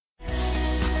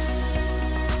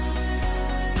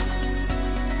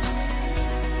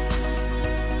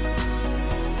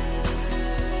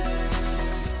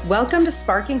Welcome to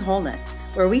Sparking Wholeness,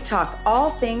 where we talk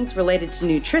all things related to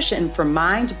nutrition for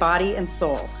mind, body, and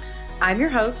soul. I'm your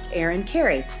host, Erin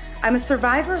Carey. I'm a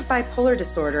survivor of bipolar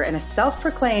disorder and a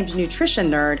self-proclaimed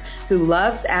nutrition nerd who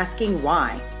loves asking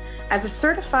why. As a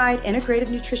certified integrative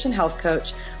nutrition health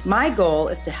coach, my goal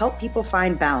is to help people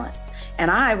find balance,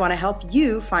 and I want to help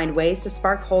you find ways to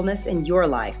spark wholeness in your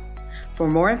life. For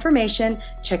more information,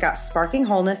 check out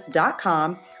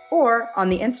sparkingwholeness.com or on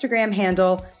the Instagram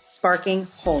handle Sparking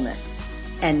Wholeness.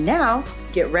 And now,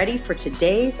 get ready for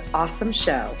today's awesome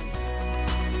show.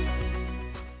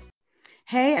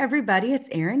 Hey everybody, it's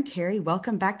Erin Carey.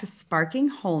 Welcome back to Sparking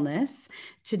Wholeness.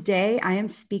 Today I am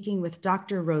speaking with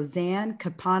Dr. Roseanne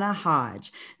Kapana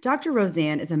Hodge. Dr.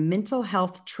 Roseanne is a mental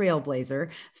health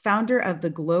trailblazer, founder of the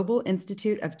Global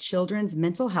Institute of Children's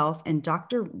Mental Health, and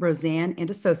Dr. Roseanne and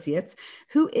Associates,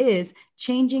 who is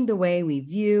changing the way we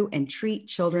view and treat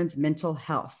children's mental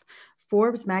health.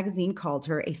 Forbes magazine called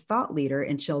her a thought leader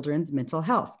in children's mental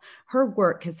health. Her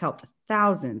work has helped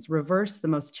thousands reverse the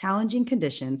most challenging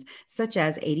conditions such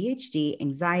as ADHD,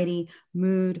 anxiety,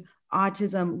 mood,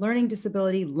 autism, learning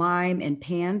disability, Lyme, and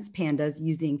PANS-PANDAS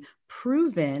using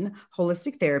proven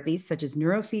holistic therapies such as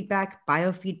neurofeedback,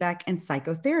 biofeedback, and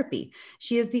psychotherapy.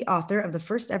 She is the author of the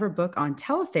first ever book on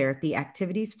teletherapy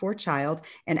activities for child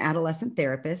and adolescent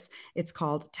therapists. It's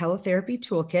called Teletherapy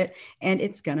Toolkit, and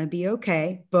It's Gonna Be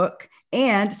Okay book.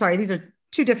 And sorry, these are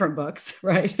two different books,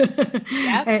 right?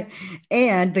 Yep.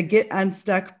 and the Get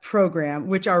Unstuck program,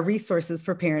 which are resources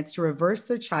for parents to reverse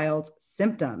their child's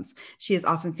symptoms. She is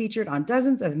often featured on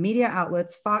dozens of media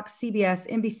outlets: Fox, CBS,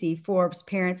 NBC, Forbes,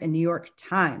 Parents, and New York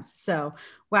Times. So,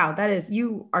 wow,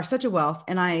 you are such a wealth,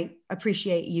 and I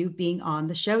appreciate you being on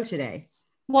the show today.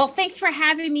 Well, thanks for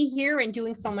having me here and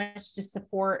doing so much to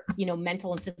support,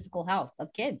 mental and physical health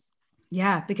of kids.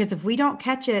 Yeah, because if we don't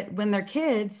catch it when they're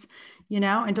kids,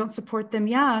 and don't support them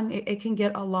young, it can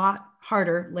get a lot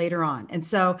harder later on. And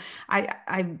so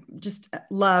I just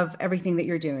love everything that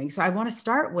you're doing. So I want to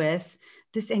start with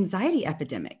this anxiety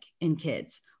epidemic in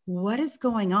kids. What is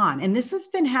going on? And this has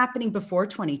been happening before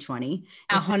 2020.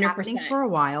 It's been 100%. happening for a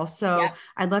while. So Yep.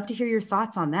 I'd love to hear your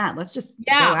thoughts on that. Let's just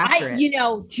go after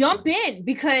it. Jump in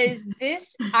because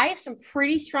I have some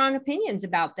pretty strong opinions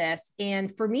about this.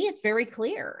 And for me, it's very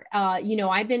clear.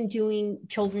 I've been doing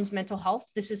children's mental health.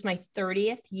 This is my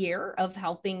 30th year of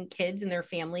helping kids and their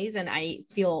families. And I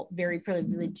feel very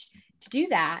privileged to do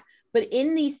that. But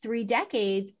in these 3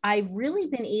 decades, I've really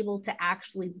been able to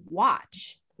actually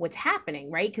watch what's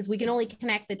happening, right? Because we can only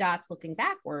connect the dots looking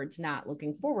backwards, not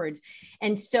looking forwards.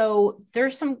 And so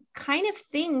there's some kind of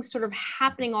things sort of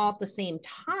happening all at the same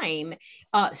time.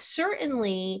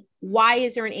 Certainly, why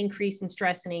is there an increase in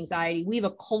stress and anxiety? We have a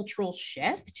cultural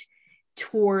shift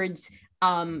towards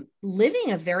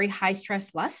living a very high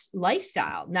stress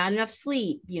lifestyle, not enough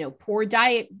sleep, poor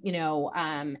diet,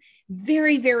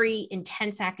 very, very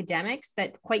intense academics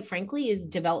that quite frankly is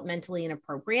developmentally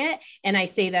inappropriate. And I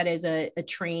say that as a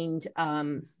trained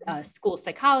school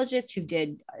psychologist who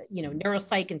did,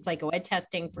 neuropsych and psychoed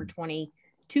testing for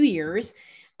 22 years.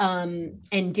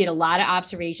 And did a lot of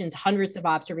observations, hundreds of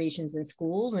observations in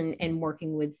schools and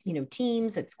working with,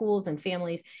 teams at schools and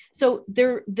families. So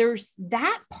there's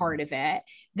that part of it.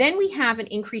 Then we have an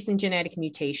increase in genetic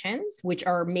mutations, which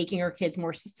are making our kids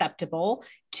more susceptible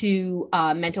to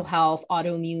mental health,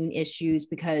 autoimmune issues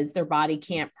because their body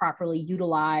can't properly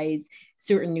utilize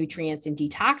certain nutrients and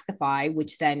detoxify,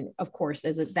 which then, of course,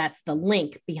 that's the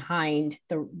link behind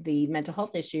the mental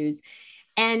health issues.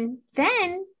 And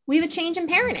then we have a change in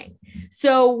parenting.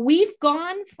 So we've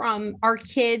gone from our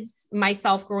kids,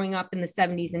 myself growing up in the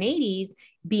 70s and 80s,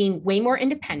 being way more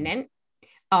independent,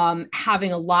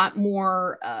 having a lot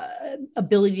more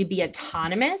ability to be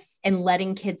autonomous and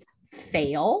letting kids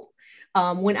fail.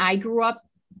 When I grew up,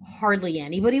 hardly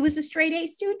anybody was a straight A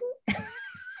student.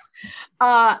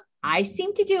 I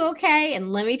seemed to do okay.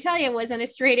 And let me tell you, I wasn't a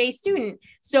straight A student.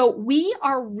 So we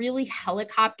are really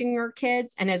helicoptering our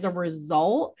kids. And as a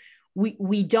result,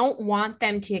 we don't want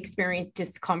them to experience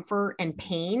discomfort and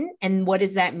pain. And what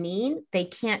does that mean? They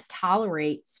can't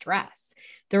tolerate stress.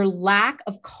 Their lack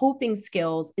of coping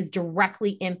skills is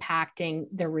directly impacting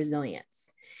their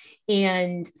resilience.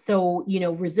 And so,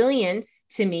 resilience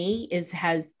to me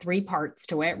has 3 parts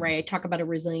to it, right? I talk about a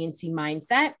resiliency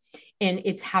mindset, and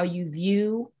it's how you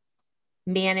view,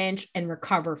 manage, and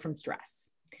recover from stress.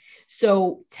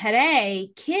 So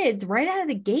today, kids right out of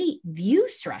the gate view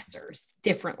stressors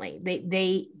differently.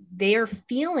 They are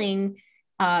feeling,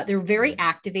 they're very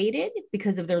activated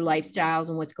because of their lifestyles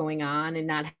and what's going on and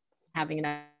not having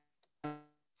enough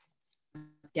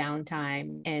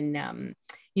downtime and,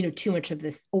 too much of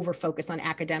this over focus on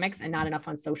academics and not enough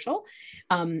on social,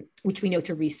 which we know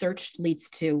through research leads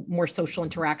to more social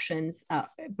interactions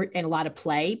and a lot of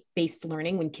play-based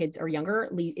learning when kids are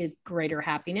younger is greater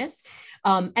happiness.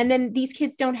 And then these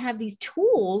kids don't have these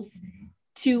tools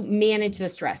to manage the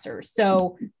stressors.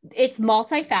 So it's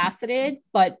multifaceted,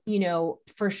 but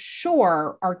for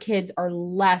sure, our kids are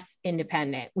less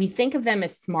independent. We think of them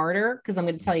as smarter because I'm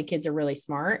going to tell you, kids are really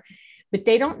smart, but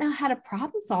they don't know how to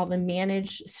problem solve and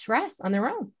manage stress on their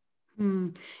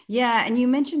own. Yeah. And you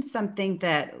mentioned something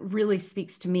that really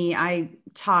speaks to me. I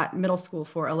taught middle school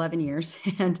for 11 years,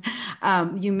 and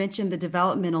you mentioned the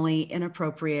developmentally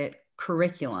inappropriate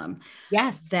curriculum.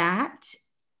 Yes.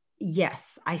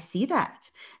 Yes, I see that.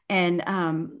 And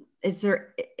is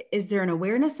there an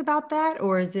awareness about that,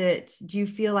 or do you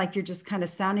feel like you're just kind of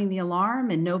sounding the alarm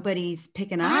and nobody's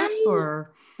picking up?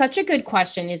 Or such a good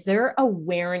question. Is there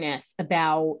awareness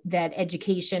about that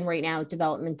education right now is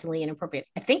developmentally inappropriate?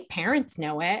 I think parents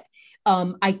know it.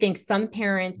 I think some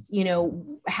parents,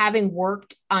 having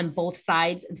worked on both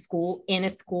sides of school, in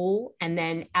a school, and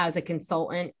then as a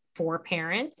consultant for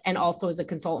parents, and also as a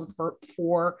consultant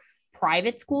for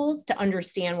private schools to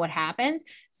understand what happens.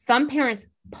 Some parents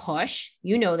push,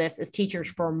 this as teachers,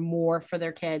 for more for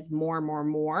their kids, more and more and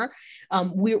more.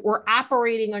 We're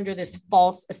operating under this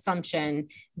false assumption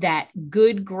that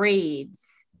good grades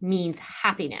means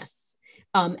happiness.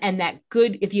 And that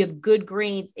if you have good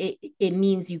grades, it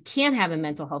means you can't have a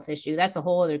mental health issue. That's a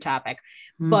whole other topic.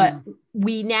 But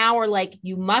we now are like,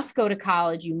 you must go to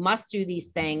college, you must do these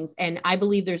things. And I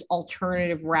believe there's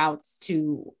alternative routes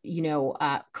to,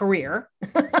 career.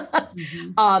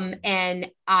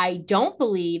 And I don't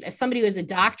believe, as somebody who has a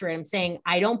doctorate, I'm saying,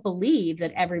 I don't believe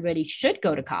that everybody should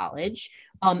go to college.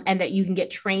 And that you can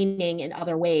get training in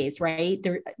other ways, right?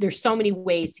 There's so many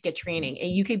ways to get training.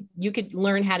 And you could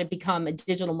learn how to become a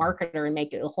digital marketer and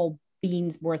make a whole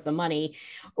beans worth of money,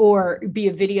 or be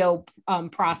a video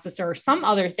processor or some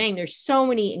other thing. There's so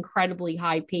many incredibly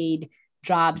high paid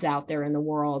jobs out there in the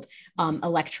world,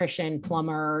 electrician,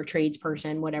 plumber,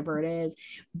 tradesperson, whatever it is.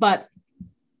 But,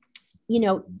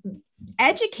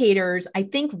 educators, I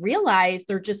think, realize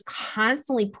they're just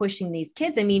constantly pushing these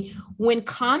kids. I mean, when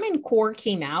Common Core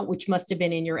came out, which must have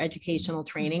been in your educational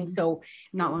training, so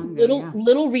not long ago,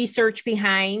 little research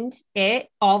behind it,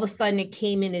 all of a sudden it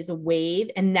came in as a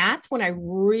wave. And that's when I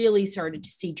really started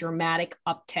to see dramatic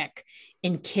uptick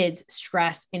in kids'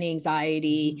 stress and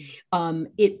anxiety.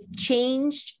 It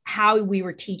changed how we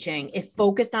were teaching. It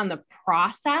focused on the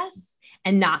process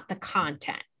and not the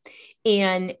content.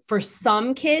 And for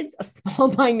some kids, a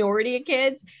small minority of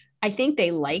kids, I think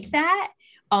they like that.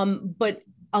 But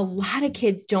a lot of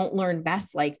kids don't learn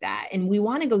best like that. And we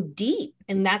want to go deep.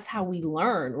 And that's how we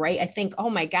learn, right? I think,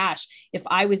 oh my gosh, if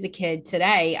I was a kid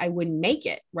today, I wouldn't make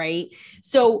it, right?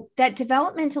 So that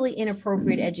developmentally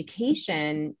inappropriate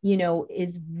education,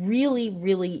 is really,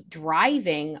 really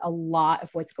driving a lot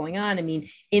of what's going on. I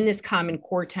mean, in this Common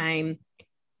Core time,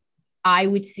 I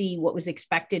would see what was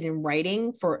expected in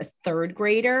writing for a third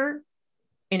grader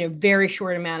in a very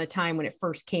short amount of time when it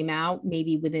first came out,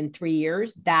 maybe within 3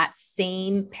 years. That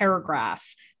same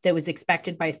paragraph that was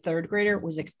expected by a third grader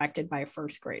was expected by a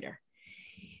first grader.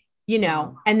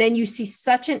 And then you see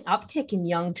such an uptick in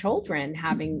young children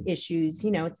having issues.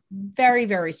 It's very,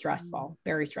 very stressful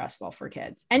for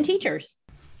kids and teachers.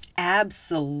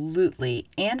 Absolutely.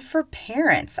 And for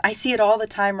parents, I see it all the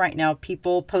time right now,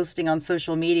 people posting on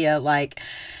social media like,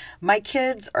 my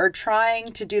kids are trying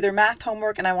to do their math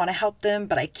homework and I want to help them,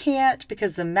 but I can't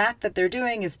because the math that they're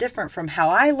doing is different from how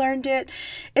I learned it.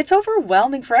 It's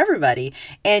overwhelming for everybody.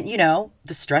 And,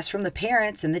 the stress from the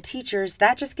parents and the teachers,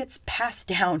 that just gets passed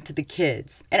down to the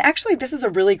kids. And actually, this is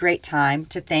a really great time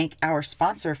to thank our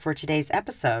sponsor for today's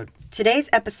episode. Today's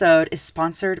episode is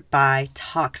sponsored by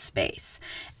Talkspace.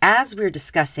 As we're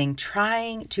discussing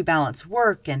trying to balance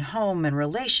work and home and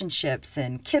relationships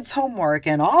and kids' homework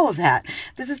and all of that,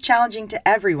 this is challenging to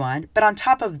everyone. But on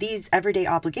top of these everyday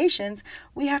obligations,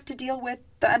 we have to deal with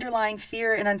the underlying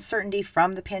fear and uncertainty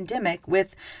from the pandemic,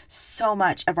 with so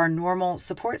much of our normal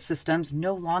support systems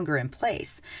no longer in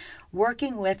place.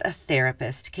 Working with a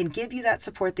therapist can give you that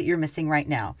support that you're missing right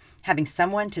now. Having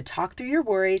someone to talk through your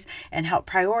worries and help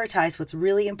prioritize what's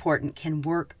really important can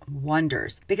work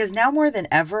wonders. Because now more than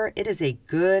ever, it is a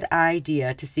good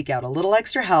idea to seek out a little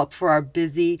extra help for our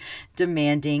busy,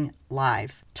 demanding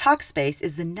lives. Talkspace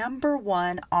is the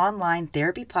 #1 online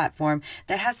therapy platform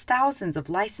that has thousands of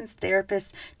licensed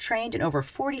therapists trained in over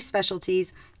 40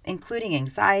 specialties including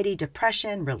anxiety,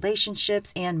 depression,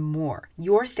 relationships, and more.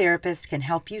 Your therapist can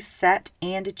help you set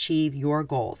and achieve your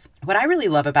goals. What I really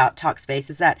love about Talkspace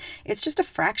is that it's just a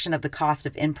fraction of the cost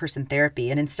of in-person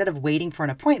therapy, and instead of waiting for an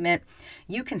appointment,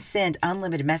 you can send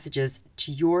unlimited messages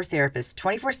to your therapist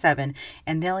 24/7,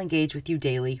 and they'll engage with you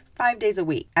daily, 5 days a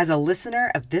week. As a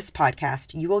listener of this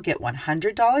podcast, you will get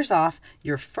 $100 off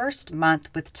your first month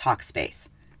with Talkspace.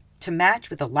 To match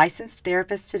with a licensed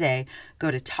therapist today, go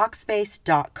to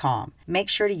Talkspace.com. Make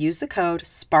sure to use the code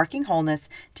SparkingWholeness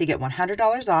to get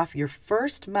 $100 off your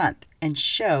first month and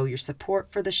show your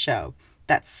support for the show.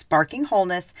 That's Sparking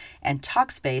Wholeness and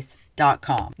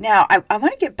Talkspace.com. Now, I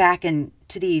want to get back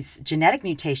into these genetic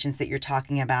mutations that you're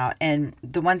talking about and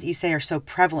the ones that you say are so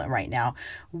prevalent right now.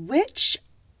 Which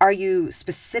are you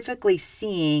specifically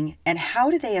seeing, and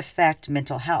how do they affect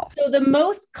mental health? So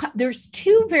there's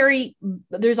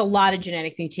a lot of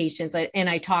genetic mutations, and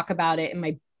I talk about it in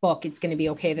my book. It's going to be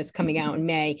okay. That's coming out in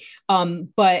May.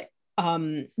 But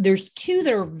there's two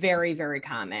that are very, very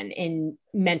common in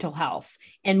mental health.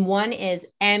 And one is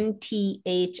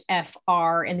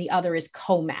MTHFR and the other is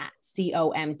COMT,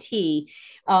 COMT.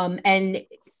 And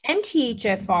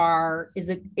MTHFR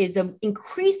is a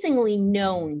increasingly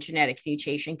known genetic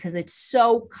mutation because it's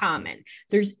so common.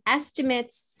 There's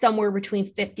estimates somewhere between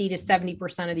 50 to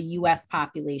 70% of the US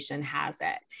population has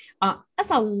it.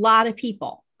 That's a lot of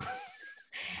people.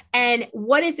 And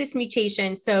what is this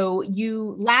mutation? So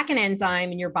you lack an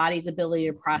enzyme in your body's ability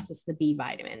to process the B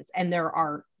vitamins. And there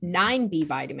are 9 B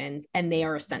vitamins, and they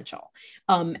are essential.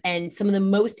 And some of the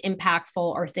most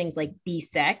impactful are things like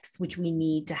B6, which we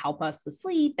need to help us with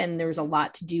sleep. And there's a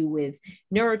lot to do with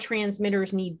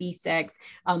neurotransmitters need B6.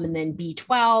 And then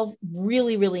B12,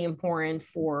 really, really important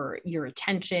for your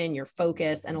attention, your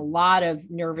focus, and a lot of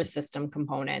nervous system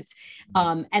components.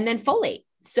 And then folate.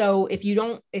 So if you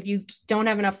don't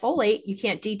have enough folate, you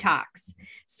can't detox.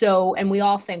 So, and we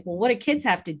all think, well, what do kids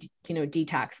have to,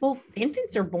 detox? Well,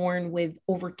 infants are born with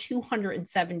over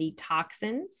 270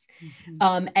 toxins.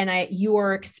 And you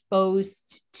are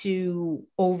exposed to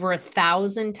over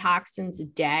 1,000 toxins a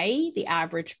day, the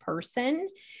average person.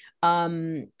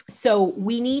 So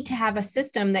we need to have a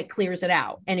system that clears it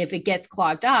out. And if it gets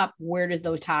clogged up, where do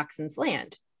those toxins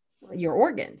land? Your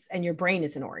organs, and your brain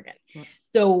is an organ. Yep.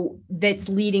 So that's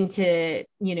leading to,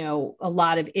 a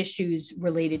lot of issues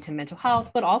related to mental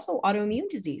health, but also autoimmune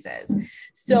diseases.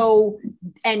 So,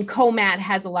 and COMT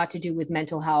has a lot to do with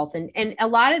mental health. And a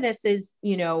lot of this is,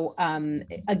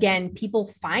 again, people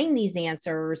find these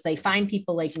answers. They find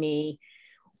people like me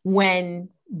when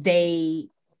they,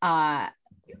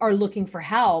 are looking for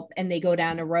help, and they go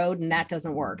down a road and that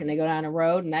doesn't work. And they go down a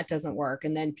road and that doesn't work.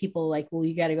 And then people are like, well,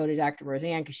 you got to go to Dr.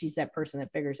 Roseanne because she's that person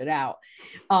that figures it out.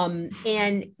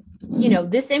 And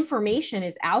this information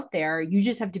is out there. You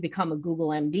just have to become a Google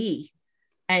MD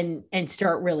and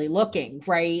start really looking,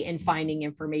 right, and finding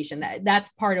information. That's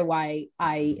part of why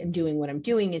I am doing what I'm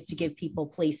doing, is to give people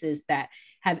places that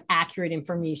have accurate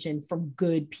information from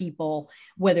good people,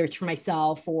 whether it's for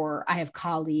myself or I have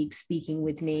colleagues speaking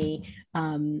with me,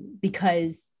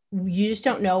 because you just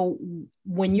don't know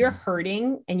when you're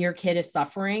hurting and your kid is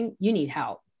suffering, you need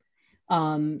help.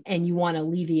 And you want to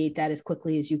alleviate that as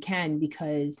quickly as you can,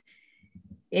 because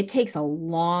it takes a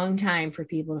long time for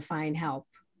people to find help,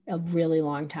 a really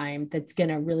long time, that's going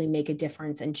to really make a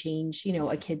difference and change,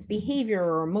 a kid's behavior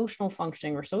or emotional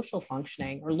functioning or social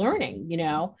functioning or learning,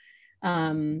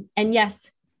 and yes,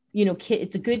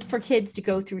 it's good for kids to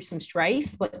go through some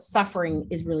strife, but suffering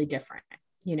is really different,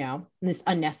 and it's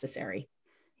unnecessary.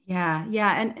 Yeah.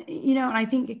 Yeah. And, and I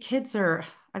think kids are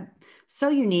so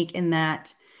unique in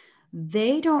that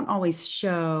they don't always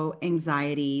show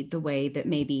anxiety the way that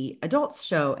maybe adults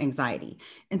show anxiety.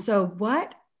 And so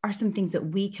what are some things that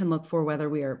we can look for, whether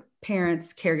we are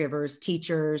parents, caregivers,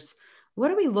 teachers? What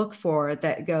do we look for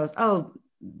that goes, oh,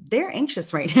 they're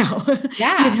anxious right now?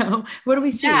 Yeah. What do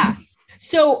we see? Yeah.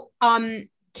 So,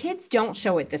 kids don't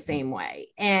show it the same way.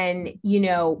 And,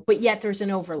 but yet there's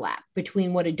an overlap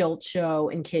between what adults show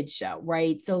and kids show,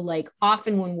 right? So like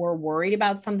often when we're worried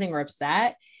about something or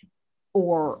upset,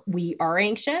 or we are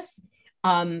anxious,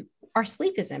 our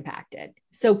sleep is impacted.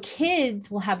 So kids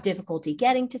will have difficulty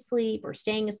getting to sleep or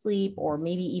staying asleep, or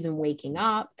maybe even waking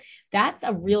up. That's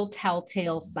a real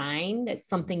telltale sign that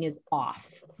something is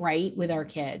off, right, with our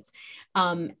kids.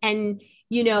 And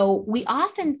we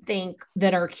often think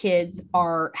that our kids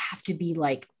have to be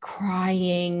like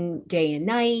crying day and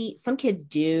night. Some kids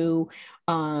do,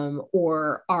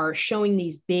 or are showing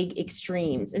these big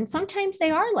extremes. And sometimes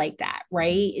they are like that,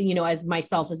 right? As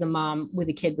myself as a mom with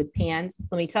a kid with PANS,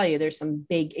 let me tell you, there's some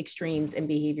big extremes and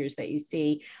behaviors that you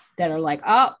see. that are like,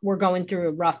 oh, we're going through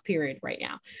a rough period right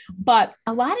now. But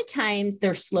a lot of times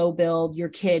they're slow build. Your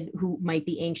kid who might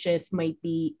be anxious might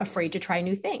be afraid to try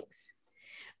new things.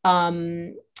 But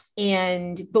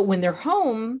when they're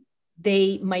home,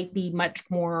 they might be much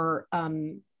more,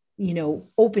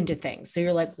 open to things. So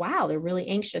you're like, wow, they're really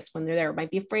anxious when they're there.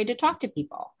 Might be afraid to talk to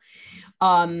people.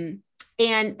 And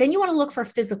then you want to look for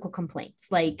physical complaints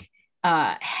like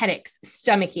headaches,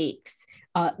 stomach aches,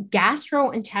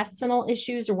 gastrointestinal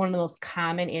issues are one of the most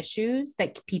common issues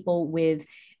that people with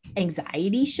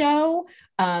anxiety show.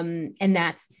 And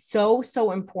that's so,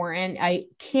 so important. I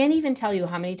can't even tell you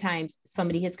how many times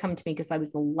somebody has come to me because I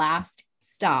was the last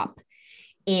stop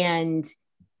and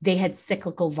they had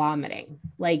cyclical vomiting.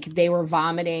 Like they were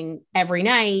vomiting every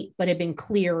night, but had been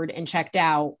cleared and checked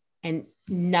out and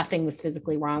nothing was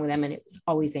physically wrong with them. And it was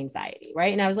always anxiety.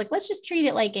 Right. And I was like, let's just treat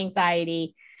it like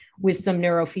anxiety with some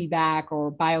neurofeedback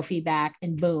or biofeedback,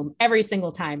 and boom, every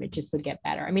single time it just would get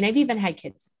better. I mean, I've even had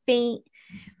kids faint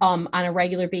on a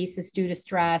regular basis due to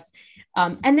stress.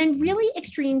 And then really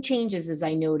extreme changes, as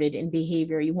I noted, in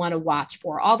behavior you want to watch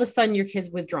for. All of a sudden your kid's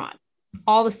withdrawn.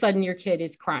 All of a sudden your kid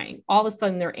is crying. All of a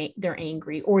sudden they're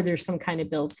angry, or there's some kind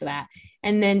of build to that.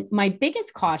 And then my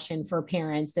biggest caution for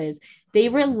parents is they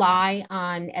rely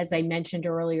on, as I mentioned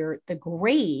earlier, the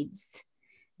grades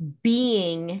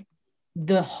being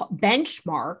the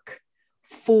benchmark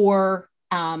for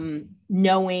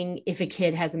knowing if a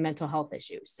kid has a mental health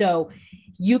issue. So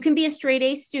you can be a straight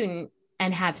A student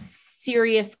and have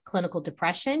serious clinical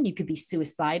depression. You could be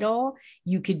suicidal.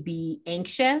 You could be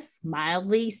anxious,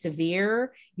 mildly,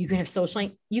 severe. You can have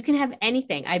you can have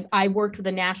anything. I worked with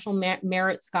a national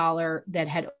merit scholar that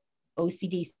had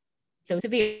OCD so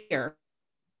severe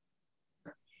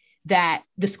that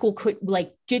the school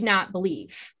did not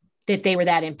believe that they were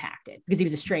that impacted because he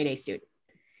was a straight A student.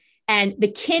 And the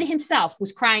kid himself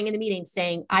was crying in the meeting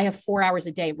saying, I have 4 hours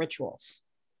a day of rituals.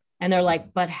 And they're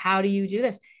like, but how do you do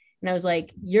this? And I was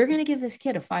like, you're going to give this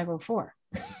kid a 504.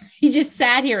 He just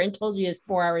sat here and told you he has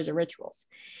 4 hours of rituals.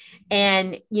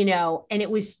 And, and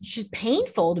it was just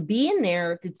painful to be in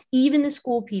there. That even the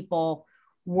school people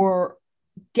were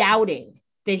doubting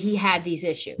that he had these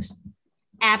issues.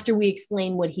 After we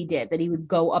explained what he did, that he would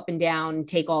go up and down and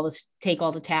take all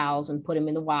the towels and put them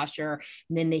in the washer,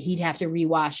 and then he'd have to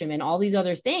rewash them and all these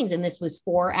other things. And this was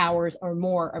 4 hours or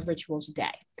more of rituals a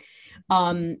day.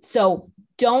 So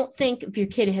don't think if your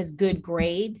kid has good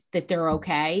grades that they're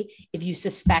okay. If you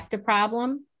suspect a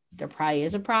problem, there probably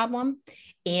is a problem,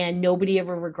 and nobody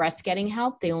ever regrets getting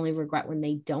help. They only regret when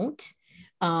they don't.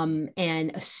 And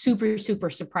a super,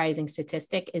 super surprising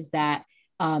statistic is that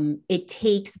it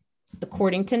takes,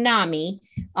 according to NAMI,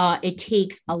 it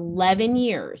takes 11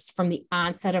 years from the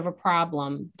onset of a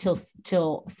problem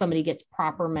till somebody gets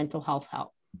proper mental health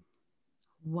help.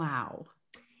 Wow.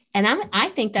 And I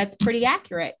think that's pretty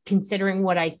accurate considering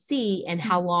what I see and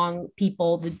how long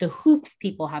the hoops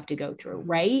people have to go through.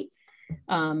 Right.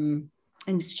 And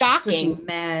shocking. Switching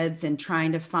meds and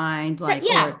trying to find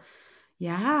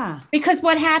because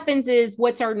what happens is,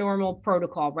 what's our normal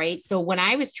protocol, right? So when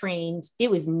I was trained,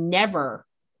 it was never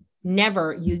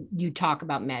you talk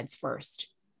about meds first,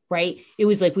 right? It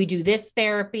was like, we do this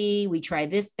therapy, we try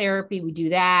this therapy, we do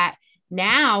that.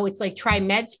 Now it's like, try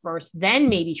meds first, then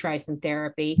maybe try some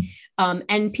therapy.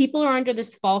 And people are under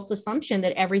this false assumption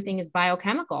that everything is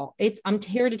biochemical. I'm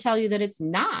here to tell you that it's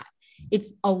not.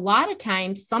 It's a lot of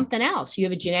times something else. You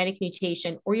have a genetic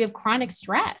mutation, or you have chronic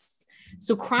stress.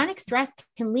 So chronic stress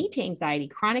can lead to anxiety.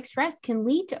 Chronic stress can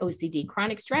lead to OCD.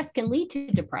 Chronic stress can lead to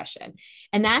depression.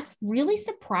 And that's really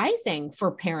surprising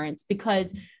for parents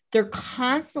because they're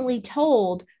constantly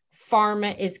told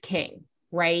pharma is king,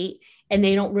 right? And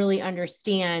they don't really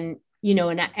understand,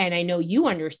 and I know you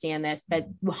understand this, that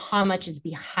how much is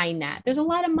behind that. There's a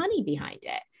lot of money behind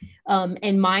it.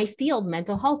 In my field,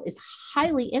 mental health is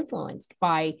highly influenced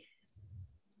by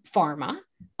pharma.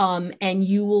 And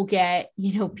you will get,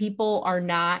 people are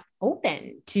not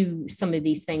open to some of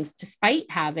these things, despite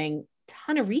having a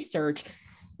ton of research,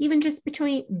 even just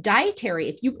between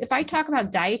dietary. If I talk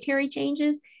about dietary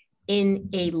changes in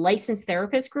a licensed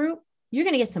therapist group, you're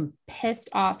going to get some pissed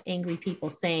off, angry people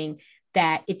saying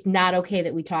that it's not okay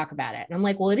that we talk about it. And I'm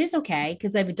like, well, it is okay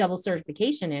because I have a double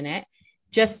certification in it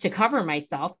just to cover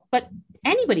myself. But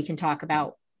anybody can talk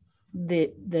about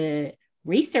the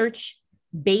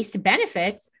research-based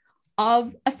benefits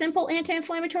of a simple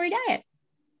anti-inflammatory diet.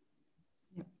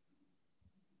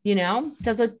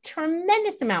 Does a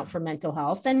tremendous amount for mental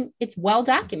health, and it's well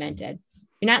documented.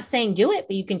 You're not saying do it,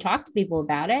 but you can talk to people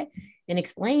about it and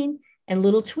explain. And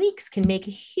little tweaks can make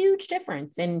a huge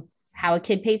difference in how a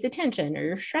kid pays attention or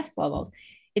your stress levels.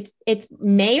 It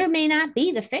may or may not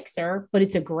be the fixer, but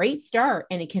it's a great start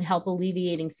and it can help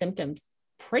alleviating symptoms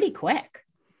pretty quick.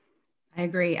 I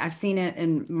agree. I've seen it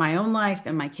in my own life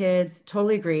and my kids.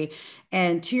 Totally agree.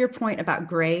 And to your point about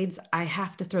grades, I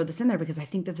have to throw this in there because I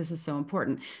think that this is so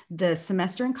important. The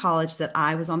semester in college that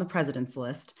I was on the president's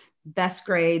list, best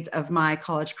grades of my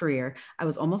college career, I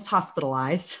was almost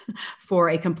hospitalized for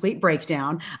a complete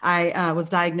breakdown. I was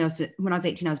diagnosed when I was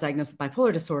 18. I was diagnosed with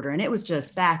bipolar disorder, and it was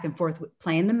just back and forth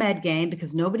playing the med game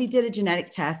because nobody did a genetic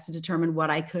test to determine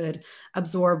what I could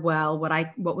absorb well,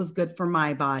 what was good for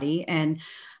my body. And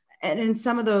in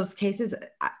some of those cases,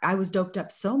 I was doped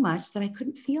up so much that I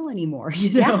couldn't feel anymore,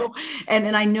 know?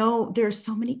 And I know there's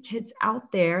so many kids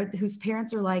out there whose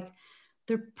parents are like,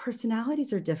 their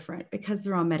personalities are different because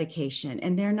they're on medication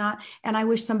and they're not. And I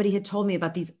wish somebody had told me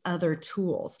about these other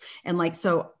tools. And like,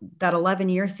 so that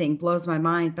 11-year thing blows my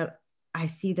mind, but I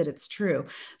see that it's true.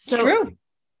 So it's true.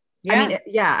 Yeah. I mean,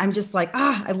 yeah, I'm just like,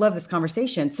 I love this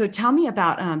conversation. So tell me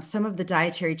about some of the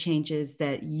dietary changes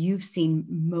that you've seen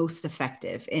most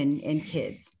effective in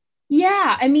kids.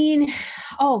 Yeah. I mean,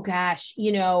 oh gosh,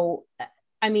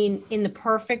 I mean, in the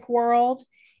perfect world,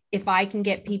 if I can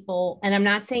get people, and I'm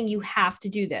not saying you have to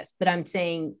do this, but I'm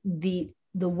saying the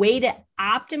way to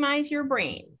optimize your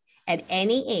brain at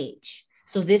any age.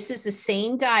 So this is the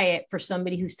same diet for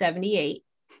somebody who's 78.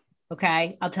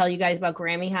 Okay. I'll tell you guys about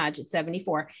Grammy Hodge at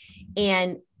 74,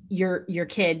 and your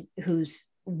kid who's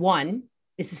 1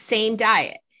 is the same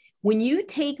diet. When you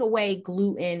take away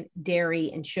gluten, dairy,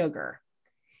 and sugar,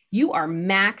 you are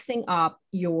maxing up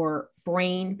your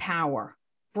brain power.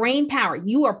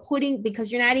 You are putting, because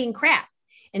you're not eating crap.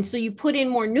 And so you put in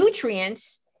more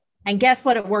nutrients, and guess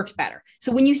what? It works better.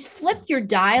 So when you flip your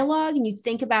dialogue and you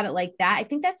think about it like that, I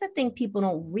think that's the thing people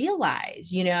don't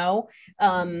realize,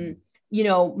 my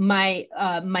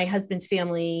husband's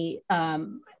family,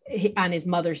 on his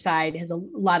mother's side, has a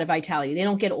lot of vitality. They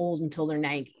don't get old until their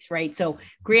 90s, right? So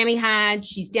Grammy Hodge,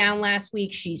 she's down last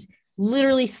week. She's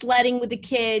literally sledding with the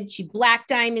kid. She black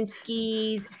diamond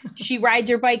skis. She rides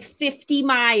her bike 50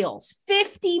 miles,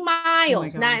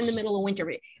 not in the middle of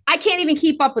winter. I can't even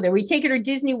keep up with her. We take her to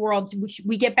Disney World.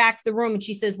 We get back to the room and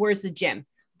she says, "Where's the gym?"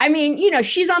 I mean,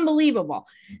 she's unbelievable.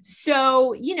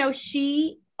 So,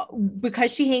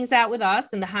 because she hangs out with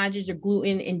us, and the Hodges are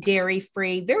gluten and dairy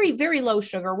free, very, very low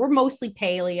sugar. We're mostly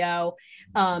paleo.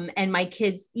 And my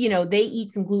kids, they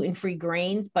eat some gluten-free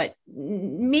grains, but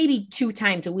maybe 2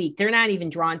 times a week. They're not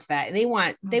even drawn to that. And they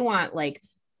want like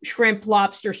shrimp,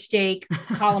 lobster, steak,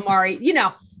 calamari,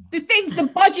 the things, the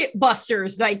budget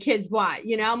busters that kids want.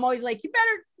 I'm always like, you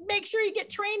better make sure you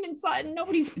get trained in something.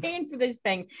 Nobody's paying for this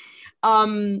thing.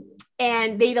 And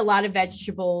they eat a lot of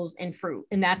vegetables and fruit,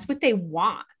 and that's what they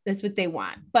want.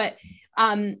 But,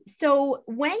 so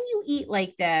when you eat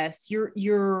like this,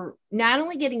 you're not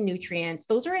only getting nutrients,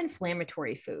 those are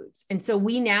inflammatory foods. And so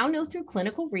we now know through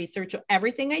clinical research,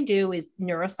 everything I do is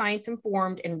neuroscience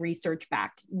informed and research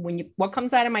backed. What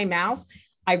comes out of my mouth,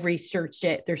 I've researched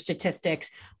it. There's statistics.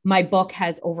 My book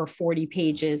has over 40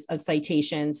 pages of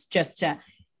citations just to,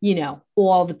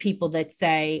 all the people that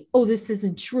say, "Oh, this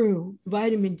isn't true.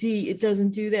 Vitamin D, it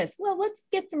doesn't do this." Well, let's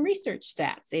get some research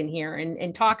stats in here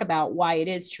and talk about why it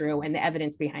is true and the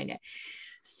evidence behind it.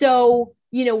 So,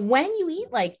 when you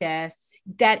eat like this,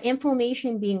 that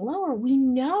inflammation being lower, we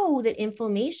know that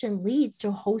inflammation leads to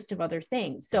a host of other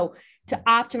things. So to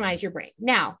optimize your brain.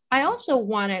 Now, I also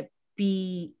want to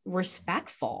be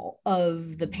respectful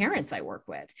of the parents I work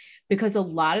with, because a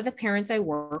lot of the parents I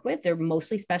work with, they're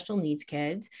mostly special needs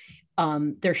kids.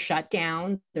 They're shut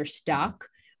down, they're stuck.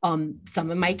 Some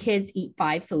of my kids eat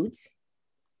 5 foods.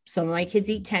 Some of my kids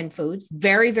eat 10 foods.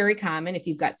 Very, very common if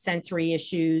you've got sensory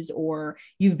issues or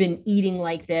you've been eating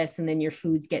like this and then your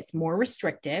foods gets more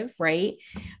restrictive, right?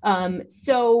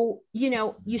 So,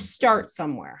 you start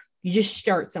somewhere. You just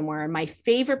start somewhere. And my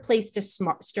favorite place to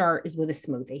start is with a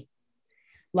smoothie.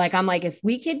 I'm like, if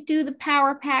we could do the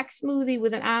Power Pack smoothie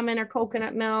with an almond or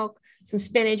coconut milk, some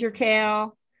spinach or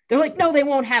kale, they're like, no, they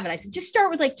won't have it. I said, just start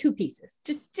with like 2 pieces,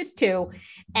 just 2,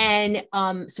 and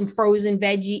some frozen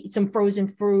veggie, some frozen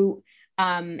fruit.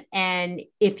 And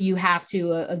if you have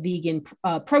to, a vegan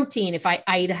protein, if I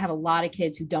have a lot of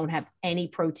kids who don't have any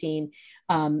protein,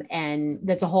 and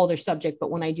that's a whole other subject.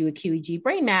 But when I do a QEG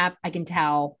brain map, I can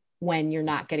tell when you're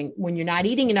not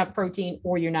eating enough protein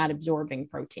or you're not absorbing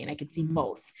protein. I could see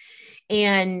both.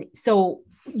 And so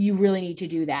you really need to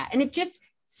do that. And it just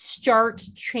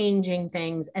starts changing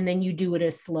things, and then you do it at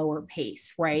a slower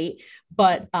pace, right?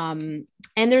 But, and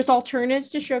there's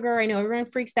alternatives to sugar. I know everyone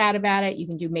freaks out about it. You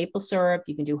can do maple syrup,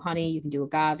 you can do honey, you can do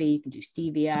agave, you can do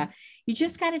stevia. You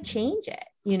just got to change it.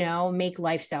 make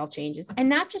lifestyle changes, and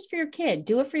not just for your kid,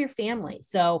 do it for your family.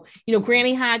 So,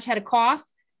 Grammy Hodge had a cough.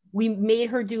 We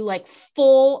made her do like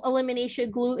full elimination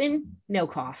of gluten, no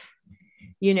cough,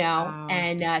 Wow.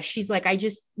 and she's like,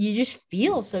 you just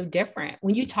feel so different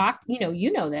when you talk,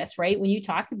 this, right? When you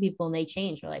talk to people and they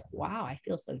change, you're like, wow, I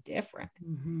feel so different,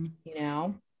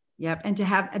 Yep. And to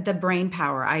have the brain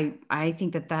power, I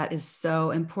think that is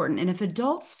so important. And if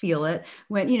adults feel it,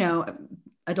 when,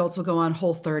 adults will go on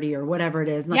Whole30 or whatever it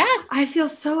is. Like, yes. I feel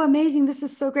so amazing. This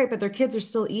is so great. But their kids are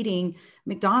still eating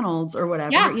McDonald's or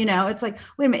whatever. Yeah. It's like,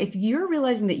 wait a minute, if you're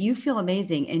realizing that you feel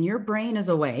amazing and your brain is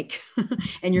awake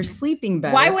and you're sleeping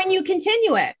better. Why wouldn't you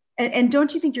continue it? And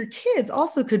don't you think your kids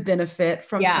also could benefit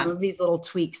from some of these little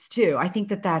tweaks too? I think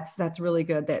that's really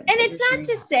good. And it's not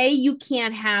to say you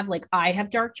can't have, like, I have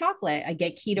dark chocolate. I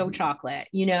get keto chocolate,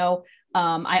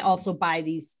 I also buy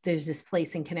there's this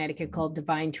place in Connecticut called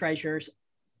Divine Treasures.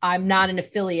 I'm not an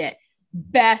affiliate.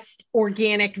 Best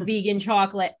organic vegan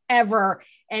chocolate ever.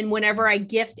 And whenever I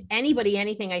gift anybody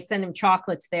anything, I send them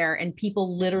chocolates there, and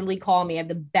people literally call me. I have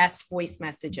the best voice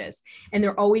messages, and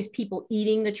they're always people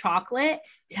eating the chocolate,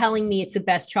 telling me it's the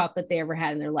best chocolate they ever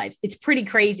had in their lives. It's pretty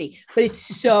crazy, but it's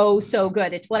so, so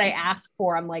good. It's what I ask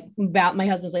for. I'm like, my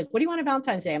husband's like, what do you want on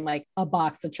Valentine's Day? I'm like, a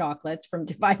box of chocolates from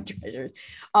Divine Treasures.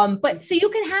 But so you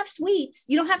can have sweets.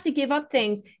 You don't have to give up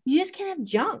things. You just can't have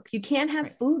junk. You can't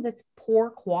have food that's poor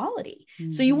quality.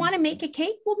 Mm-hmm. So you want to make a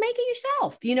cake? Well, make it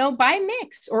yourself, buy a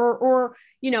mix. Or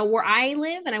where I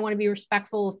live, and I want to be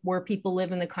respectful of where people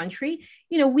live in the country,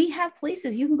 we have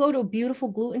places you can go to a beautiful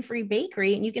gluten-free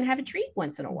bakery and you can have a treat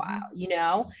once in a while,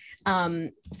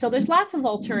 so there's lots of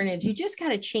alternatives. You just got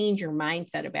to change your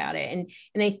mindset about it.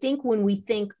 And I think when we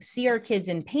see our kids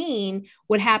in pain,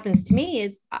 what happens to me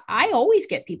is I always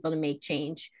get people to make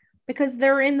change because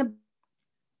they're in the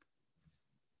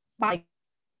body.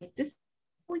 This is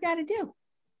what we got to do.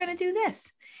 We're going to do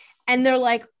this. And they're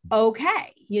like,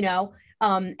 okay,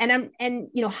 and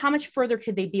how much further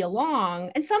could they be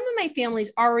along? And some of my families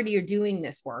already are doing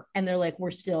this work, and they're like, we're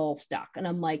still stuck. And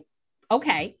I'm like,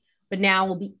 okay, but now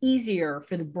will be easier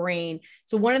for the brain.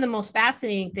 So one of the most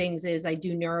fascinating things is I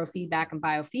do neurofeedback and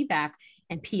biofeedback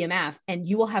and PMF, and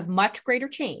you will have much greater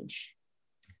change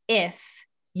if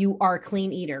you are a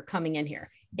clean eater coming in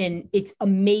here. And it's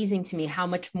amazing to me how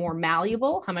much more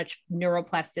malleable, how much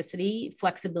neuroplasticity,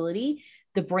 flexibility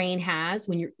the brain has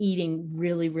when you're eating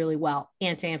really, really well.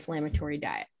 Anti-inflammatory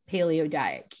diet, paleo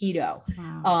diet, keto,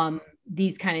 wow.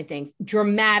 These kind of things.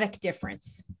 Dramatic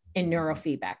difference in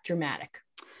neurofeedback, dramatic.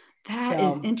 That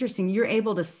is interesting. You're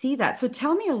able to see that. So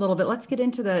tell me a little bit, let's get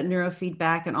into the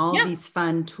neurofeedback and all of these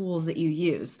fun tools that you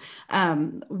use.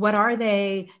 What are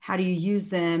they? How do you use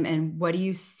them? And what do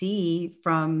you see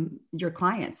from your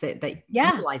clients that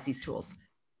utilize these tools?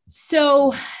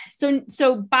 So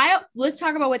let's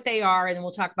talk about what they are, and then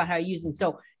we'll talk about how to use them.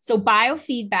 So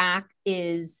biofeedback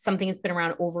is something that's been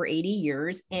around over 80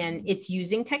 years, and it's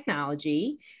using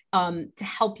technology to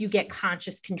help you get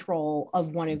conscious control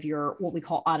of one of your, what we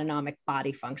call autonomic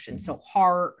body functions. So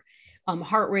heart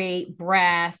rate,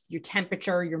 breath, your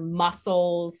temperature, your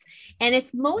muscles. And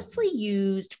it's mostly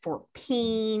used for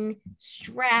pain,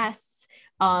 stress.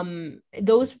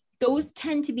 Those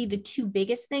tend to be the two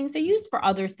biggest things. They're used for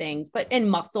other things, but in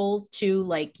muscles too,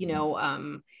 like,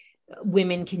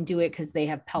 women can do it because they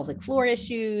have pelvic floor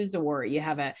issues, or you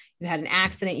had an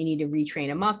accident, you need to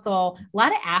retrain a muscle. A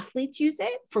lot of athletes use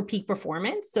it for peak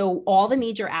performance. So all the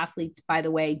major athletes, by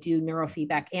the way, do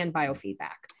neurofeedback and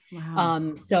biofeedback.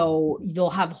 Wow. So you'll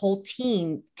have whole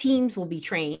teams will be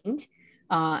trained.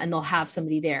 And they'll have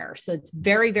somebody there. So it's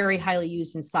very, very highly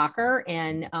used in soccer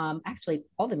and actually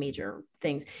all the major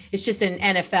things. It's just in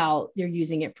NFL, they're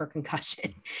using it for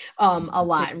concussion a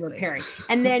lot and repairing.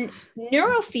 And then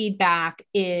neurofeedback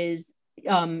is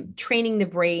training the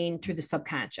brain through the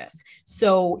subconscious.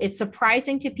 So it's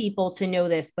surprising to people to know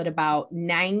this, but about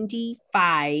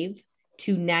 95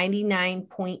 to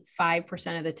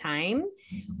 99.5% of the time,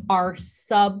 our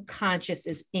subconscious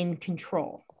is in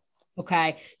control.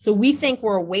 Okay. So we think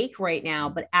we're awake right now,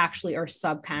 but actually our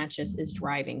subconscious is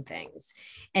driving things.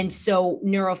 And so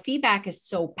neurofeedback is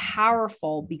so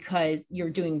powerful because you're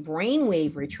doing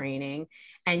brainwave retraining,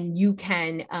 and you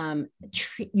can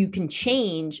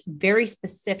change very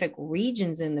specific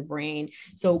regions in the brain.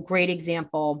 So great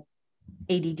example,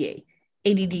 ADD.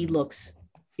 ADD looks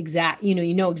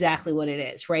you know exactly what it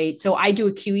is, right? So I do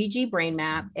a QEEG brain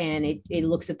map, and it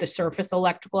looks at the surface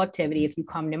electrical activity. If you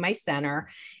come to my center,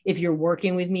 if you're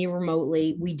working with me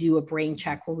remotely, we do a brain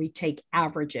check where we take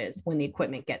averages when the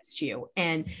equipment gets to you.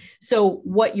 And so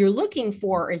what you're looking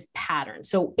for is patterns.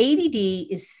 So ADD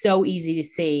is so easy to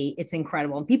see. It's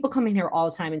incredible. And people come in here all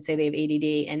the time and say they have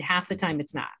ADD, and half the time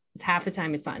it's not. Half the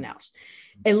time it's something else,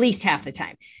 at least half the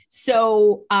time.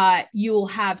 So you'll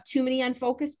have too many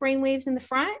unfocused brain waves in the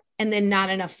front, and then not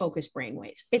enough focused brain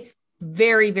waves. It's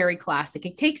very, very classic.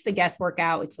 It takes the guesswork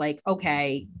out. It's like,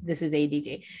 okay, this is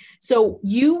ADD. So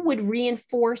you would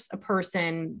reinforce a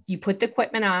person, you put the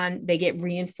equipment on, they get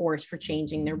reinforced for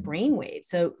changing their brain waves.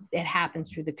 So it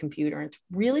happens through the computer. It's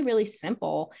really, really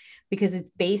simple because it's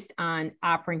based on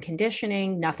operant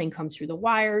conditioning. Nothing comes through the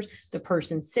wires. The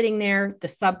person's sitting there. The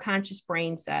subconscious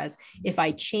brain says, if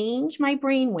I change my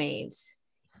brain waves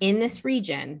in this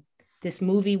region, this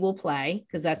movie will play,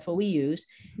 because that's what we use.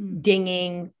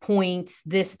 Dinging, points,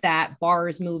 this, that,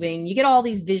 bars moving. You get all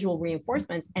these visual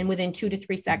reinforcements. And within 2 to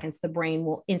 3 seconds, the brain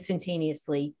will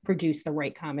instantaneously produce the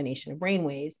right combination of brain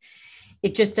waves.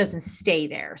 It just doesn't stay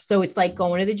there. So it's like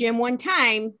going to the gym one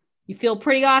time. You feel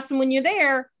pretty awesome when you're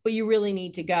there, but you really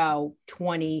need to go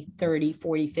 20, 30,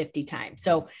 40, 50 times.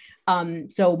 So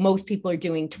most people are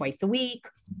doing twice a week,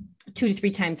 2 to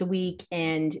 3 times a week.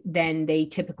 And then they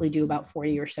typically do about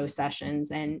 40 or so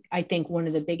sessions. And I think one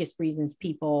of the biggest reasons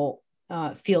people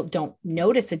don't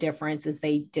notice a difference is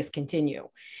they discontinue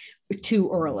too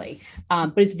early.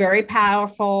 But it's very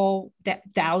powerful, that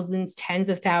thousands, tens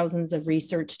of thousands of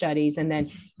research studies. And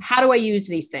then how do I use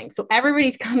these things? So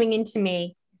everybody's coming into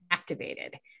me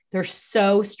activated. They're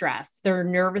so stressed. Their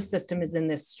nervous system is in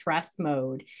this stress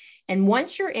mode. And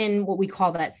once you're in what we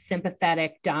call that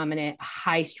sympathetic, dominant,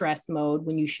 high stress mode,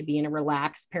 when you should be in a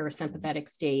relaxed parasympathetic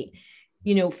state,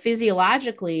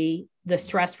 physiologically, the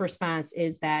stress response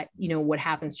is that, what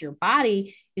happens to your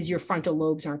body is your frontal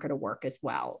lobes aren't going to work as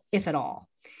well, if at all.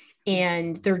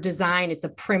 And their design, it's a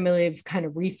primitive kind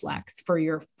of reflex for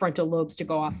your frontal lobes to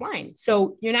go offline.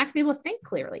 So you're not going to be able to think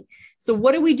clearly. So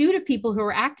what do we do to people who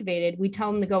are activated? We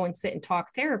tell them to go and sit and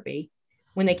talk therapy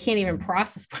when they can't even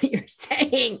process what you're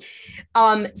saying.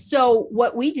 So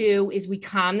what we do is we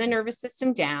calm the nervous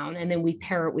system down, and then we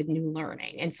pair it with new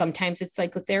learning. And sometimes it's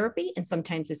psychotherapy, and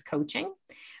sometimes it's coaching,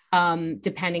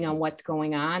 depending on what's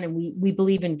going on. And we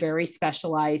believe in very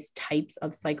specialized types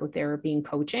of psychotherapy and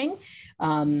coaching.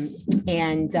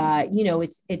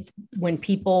 It's when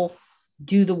people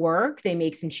do the work, they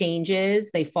make some changes,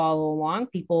 they follow along,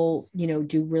 people,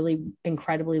 do really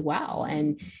incredibly well.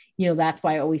 And, that's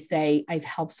why I always say I've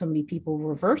helped so many people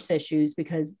reverse issues,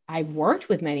 because I've worked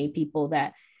with many people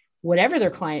that whatever their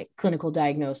clinical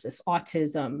diagnosis,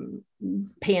 autism,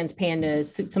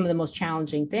 pandas, some of the most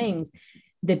challenging things,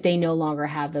 that they no longer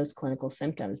have those clinical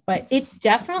symptoms. But it's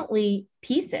definitely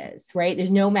pieces, right?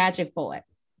 There's no magic bullet.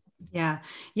 Yeah.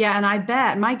 Yeah. And I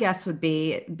bet my guess would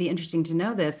be interesting to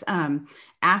know this.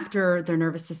 After their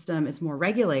nervous system is more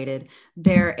regulated,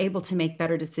 they're able to make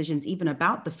better decisions even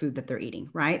about the food that they're eating,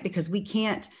 right? Because we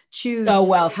can't choose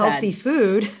healthy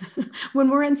food when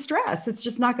we're in stress. It's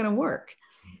just not going to work.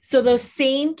 So those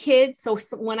same kids, so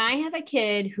when I have a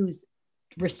kid who's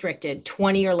restricted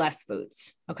 20 or less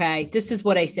foods, okay, this is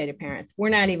what I say to parents. We're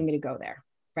not even going to go there.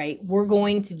 Right? We're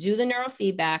going to do the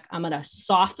neurofeedback. I'm going to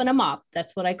soften them up.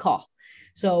 That's what I call.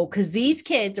 So, because these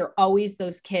kids are always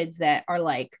those kids that are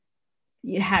like,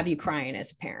 have you crying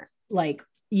as a parent. Like,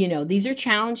 these are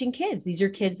challenging kids. These are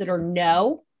kids that are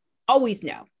no, always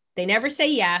no. They never say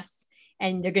yes.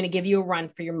 And they're going to give you a run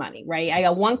for your money, right? I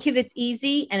got one kid that's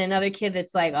easy and another kid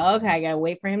that's like, okay, I got to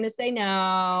wait for him to say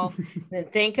no, then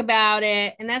think about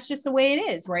it. And that's just the way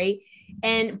it is, right?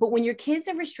 But when your kid's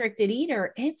a restricted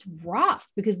eater, it's rough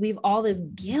because we have all this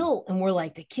guilt and we're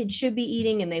like, the kid should be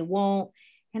eating and they won't.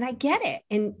 And I get it.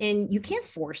 And you can't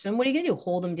force them. What are you going to do?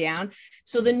 Hold them down.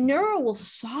 So the neuro will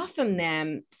soften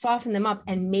them up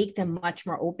and make them much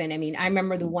more open. I mean, I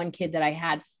remember the one kid that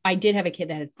I did have a kid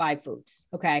that had 5 foods.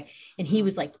 Okay. And he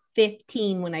was like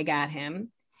 15 when I got him,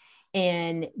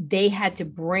 and they had to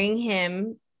bring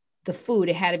him the food.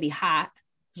 It had to be hot.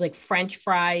 It was like French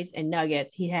fries and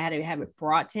nuggets. He had to have it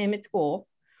brought to him at school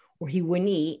or he wouldn't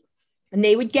eat. And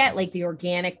they would get like the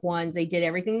organic ones. They did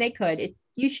everything they could.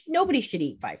 Nobody should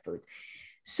eat 5 foods.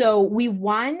 So we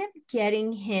wound up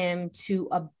getting him to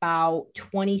about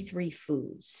 23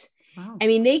 foods. Wow. I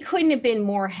mean, they couldn't have been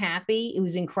more happy. It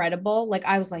was incredible. Like,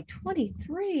 I was like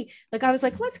 23, like, I was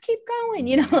like, let's keep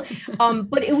going,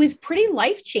 but it was pretty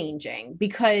life-changing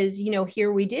because,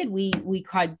 here we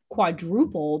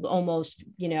quadrupled almost,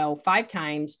 5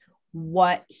 times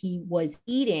what he was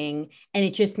eating, and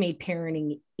it just made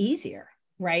parenting easier,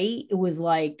 right? It was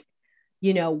like,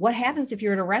 what happens if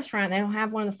you're at a restaurant and they don't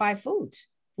have one of the 5 foods?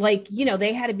 Like,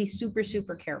 they had to be super,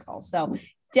 super careful. So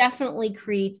definitely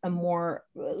creates a more,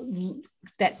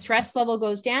 that stress level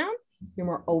goes down, you're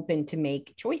more open to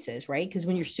make choices, right? Because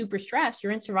when you're super stressed,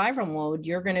 you're in survival mode,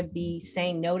 you're going to be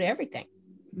saying no to everything.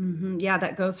 Mm-hmm. Yeah,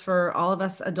 that goes for all of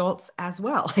us adults as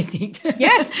well, I think.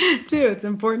 Yes. Too. It's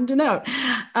important to note.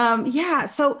 Yeah.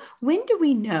 So when do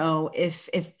we know if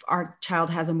our child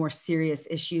has a more serious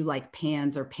issue like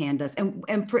PANS or PANDAS?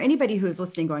 And for anybody who is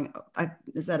listening, going,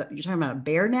 is that you're talking about a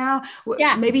bear now?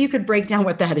 Yeah. Maybe you could break down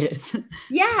what that is.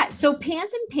 Yeah. So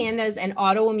PANS and PANDAS and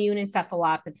autoimmune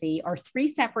encephalopathy are 3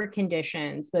 separate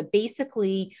conditions, but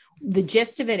basically the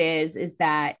gist of it is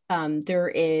that there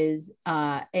is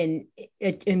an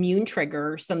immune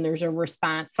trigger. There's a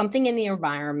response, something in the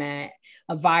environment,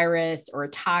 a virus or a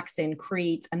toxin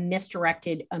creates a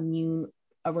misdirected immune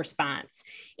response,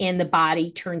 and the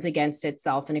body turns against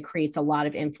itself, and it creates a lot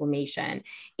of inflammation.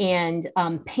 And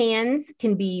PANS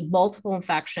can be multiple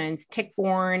infections.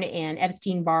 Tick-borne and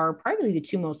Epstein-Barr are probably the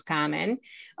 2 most common.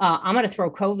 I'm going to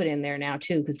throw COVID in there now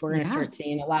too, because we're going to start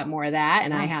seeing a lot more of that,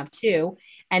 and I have too.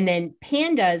 And then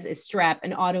PANDAS is strep,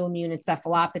 and autoimmune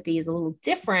encephalopathy is a little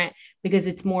different because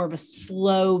it's more of a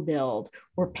slow build.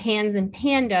 Where PANS and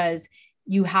PANDAS,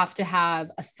 you have to have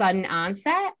a sudden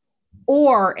onset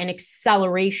or an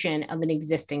acceleration of an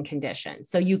existing condition.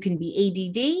 So you can be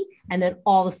ADD, and then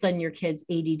all of a sudden your kid's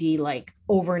ADD like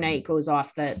overnight goes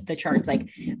off the charts. Like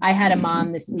I had a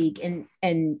mom this week, and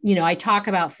I talk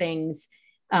about things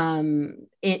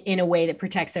in a way that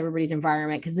protects everybody's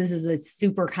environment, because this is a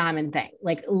super common thing,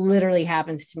 like literally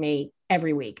happens to me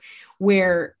every week,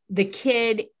 where the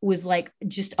kid was like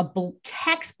just a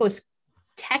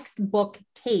textbook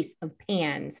case of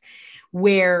PANS,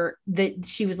 where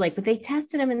she was like, but they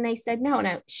tested him and they said no.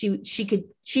 And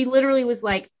she literally was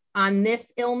like, on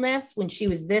this illness, when she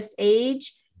was this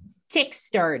age, tics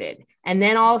started, and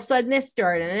then all of a sudden this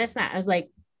started, and this not. I was like,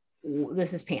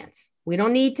 this is PANS. We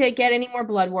don't need to get any more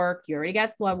blood work. You already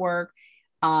got blood work.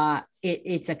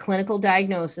 It's a clinical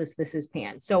diagnosis. This is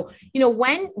PANS. So,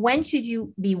 when should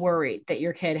you be worried that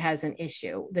your kid has an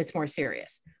issue that's more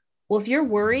serious? Well, if you're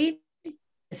worried,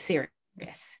 it's serious,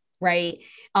 right?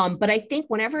 But I think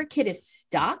whenever a kid is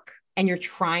stuck and you're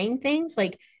trying things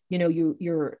like,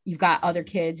 you've got other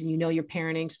kids and your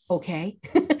parenting's okay,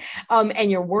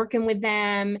 and you're working with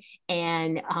them,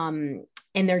 and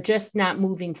they're just not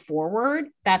moving forward,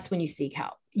 that's when you seek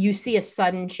help. You see a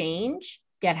sudden change,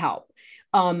 get help.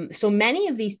 So many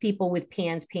of these people with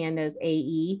PANS, PANDAS,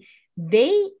 AE,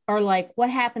 they are like, what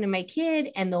happened to my kid?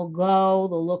 And they'll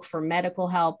look for medical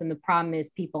help. And the problem is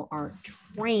people aren't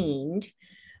trained.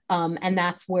 And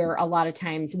that's where a lot of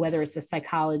times, whether it's a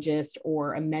psychologist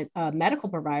or a medical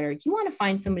provider, you want to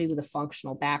find somebody with a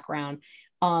functional background.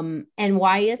 And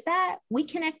why is that? We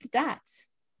connect the dots.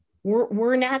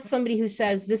 We're not somebody who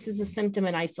says this is a symptom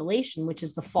in isolation, which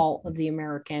is the fault of the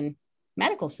American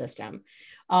medical system.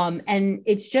 And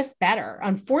it's just better.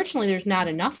 Unfortunately, there's not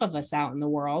enough of us out in the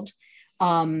world.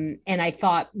 And I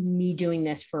thought me doing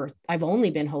this I've only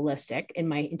been holistic in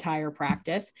my entire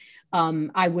practice.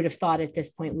 I would have thought at this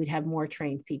point we'd have more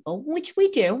trained people, which we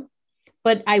do.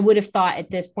 But I would have thought at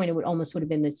this point it would have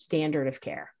been the standard of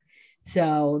care.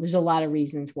 So there's a lot of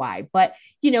reasons why, but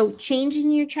changes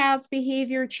in your child's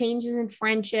behavior, changes in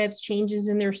friendships, changes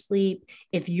in their sleep.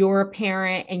 If you're a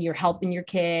parent and you're helping your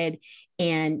kid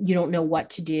and you don't know what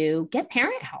to do, get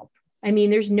parent help. I mean,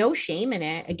 there's no shame in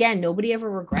it. Again, nobody ever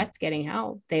regrets getting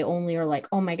help. They only are like,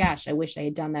 oh my gosh, I wish I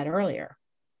had done that earlier.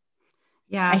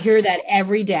 Yeah. I hear that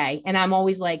every day. And I'm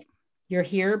always like, you're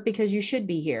here because you should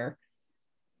be here.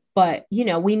 But,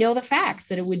 we know the facts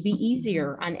that it would be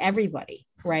easier on everybody,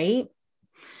 right?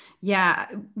 Yeah.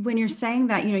 When you're saying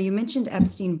that, you mentioned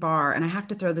Epstein-Barr, and I have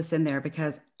to throw this in there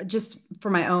because just for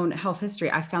my own health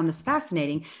history, I found this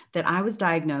fascinating that I was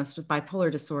diagnosed with bipolar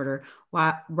disorder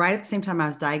right at the same time I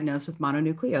was diagnosed with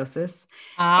mononucleosis.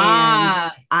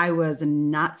 And I was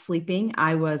not sleeping.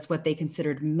 I was what they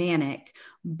considered manic,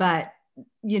 but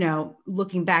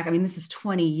looking back, I mean, this is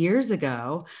 20 years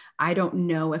ago. I don't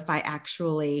know if I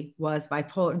actually was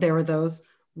bipolar. There were those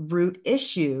root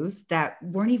issues that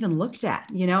weren't even looked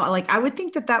at, like I would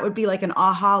think that would be like an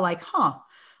aha, like,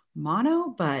 mono,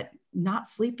 but not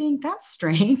sleeping. That's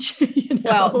strange.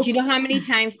 Well, do you know how many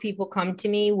times people come to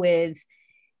me with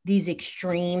these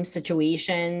extreme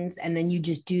situations and then you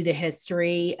just do the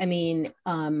history? I mean,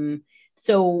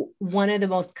 so one of the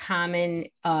most common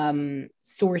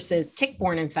sources,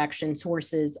 tick-borne infection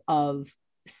sources of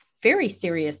very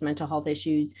serious mental health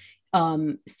issues,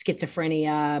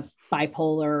 schizophrenia,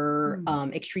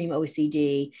 bipolar, extreme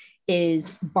OCD,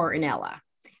 is Bartonella.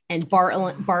 And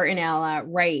Bartonella,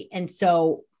 right. And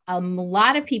so a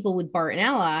lot of people with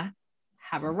Bartonella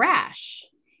have a rash,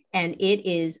 and it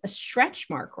is a stretch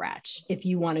mark rash. If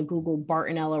you want to Google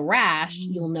Bartonella rash,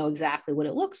 you'll know exactly what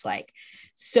it looks like.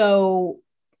 So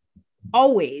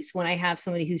always when I have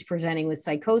somebody who's presenting with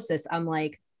psychosis, I'm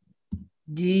like,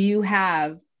 do you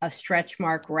have a stretch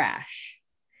mark rash?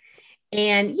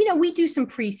 And, you know, we do some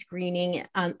pre-screening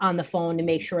on the phone to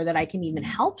make sure that I can even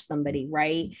help somebody,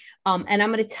 right? And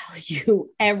I'm going to tell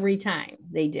you every time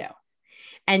they do.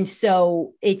 And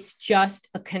so it's just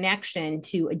a connection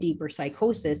to a deeper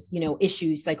psychosis, you know,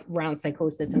 issues like around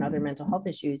psychosis and other mental health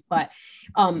issues. But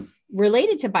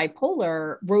related to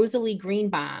bipolar, Rosalie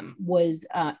Greenbaum is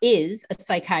a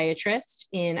psychiatrist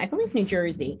in, I believe, New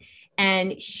Jersey.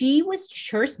 And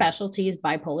her specialty is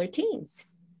bipolar teens.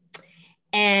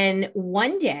 And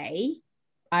one day,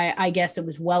 I guess it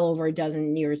was well over a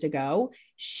dozen years ago,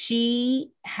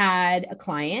 she had a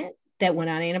client that went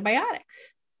on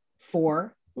antibiotics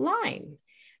for Lyme.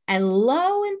 And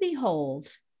lo and behold,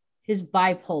 his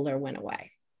bipolar went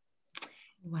away.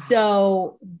 Wow.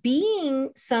 So being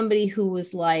somebody who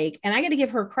was like, and I got to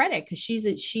give her credit because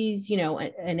she's, you know,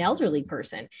 an elderly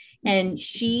person. And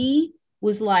she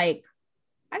was like,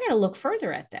 I got to look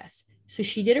further at this. So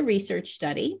she did a research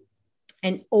study,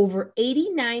 and over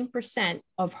 89%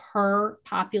 of her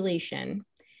population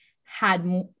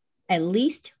had at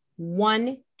least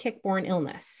one tick-borne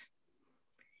illness.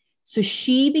 So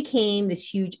she became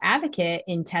this huge advocate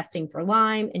in testing for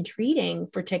Lyme and treating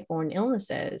for tick-borne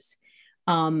illnesses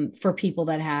for people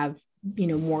that have, you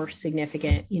know, more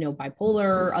significant, you know,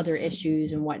 bipolar, other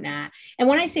issues and whatnot. And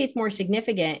when I say it's more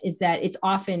significant is that it's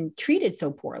often treated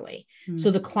so poorly. So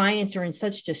the clients are in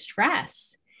such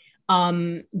distress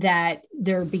that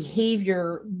their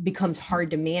behavior becomes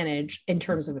hard to manage in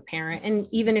terms of a parent. And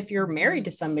even if you're married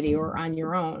to somebody or on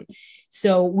your own.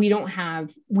 So we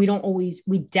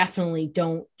definitely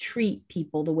don't treat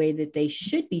people the way that they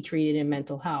should be treated in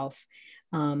mental health,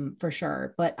 for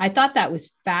sure. But I thought that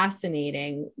was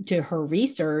fascinating to her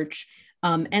research.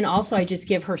 And also I just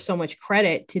give her so much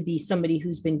credit to be somebody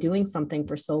who's been doing something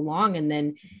for so long and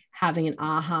then having an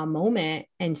aha moment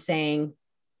and saying,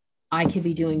 I could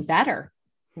be doing better,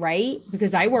 right?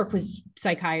 Because I work with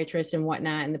psychiatrists and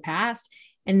whatnot in the past,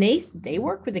 and they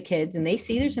work with the kids and they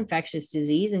see there's infectious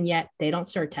disease, and yet they don't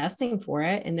start testing for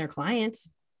it in their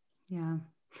clients. Yeah.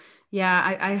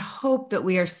 Yeah. I hope that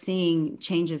we are seeing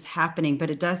changes happening, but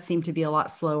it does seem to be a lot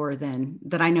slower than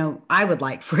I know I would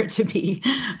like for it to be.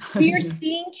 We are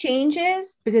seeing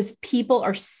changes because people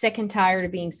are sick and tired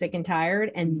of being sick and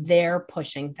tired, and they're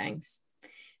pushing things.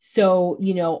 So,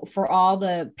 you know, for all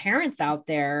the parents out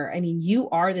there, I mean, you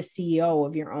are the CEO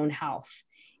of your own health.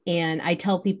 And I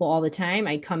tell people all the time,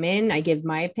 I come in, I give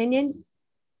my opinion.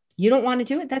 You don't want to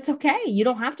do it. That's okay. You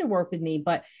don't have to work with me,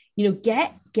 but, you know,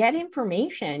 get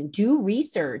information, do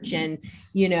research. And,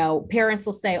 you know, parents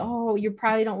will say, oh, you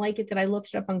probably don't like it that I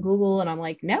looked it up on Google. And I'm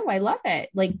like, no, I love it.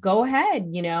 Like, go ahead,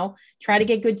 you know, try to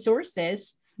get good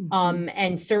sources.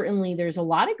 And certainly there's a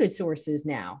lot of good sources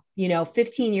now. You know,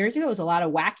 15 years ago was a lot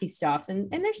of wacky stuff, and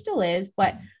there still is,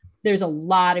 but there's a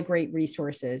lot of great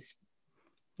resources.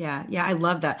 Yeah. Yeah. I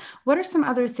love that. What are some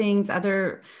other things,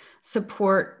 other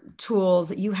support tools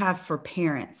that you have for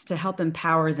parents to help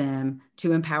empower them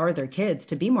to empower their kids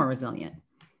to be more resilient?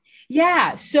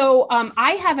 Yeah. So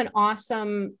I have an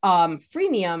awesome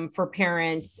freemium for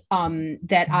parents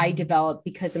that I developed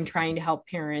because I'm trying to help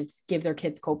parents give their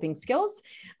kids coping skills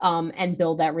and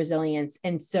build that resilience.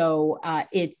 And so I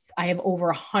have over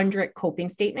 100 coping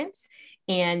statements,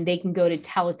 and they can go to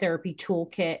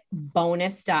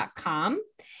teletherapytoolkitbonus.com.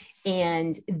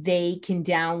 And they can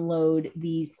download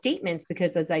these statements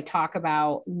because, as I talk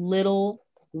about, little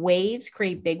waves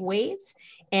create big waves.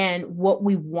 And what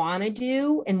we want to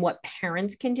do and what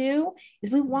parents can do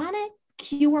is we want to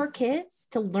cue our kids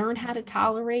to learn how to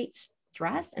tolerate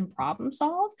stress and problem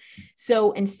solve.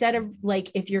 So instead of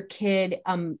like, if your kid,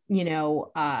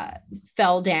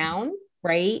 fell down,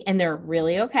 right, and they're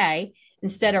really okay,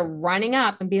 instead of running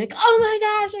up and being like, oh my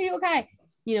gosh, are you okay?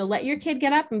 You know, let your kid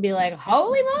get up and be like,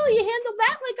 holy moly, you handled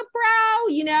that like a pro,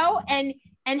 you know, and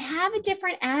have a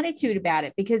different attitude about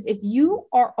it. Because if you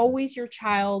are always your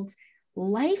child's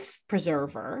life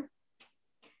preserver,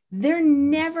 they're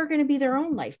never going to be their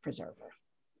own life preserver.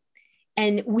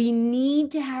 And we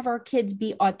need to have our kids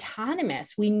be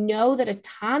autonomous. We know that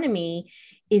autonomy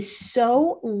is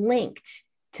so linked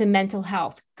to mental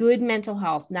health, good mental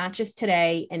health, not just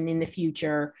today and in the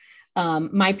future.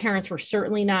 My parents were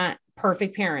certainly not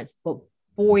perfect parents, but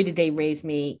boy, did they raise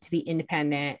me to be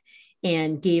independent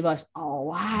and gave us a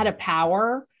lot of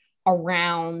power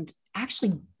around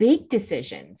actually big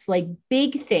decisions, like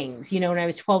big things. When I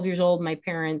was 12 years old, my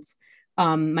parents,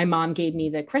 my mom gave me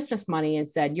the Christmas money and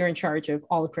said, "You're in charge of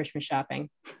all the Christmas shopping.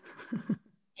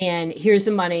 And here's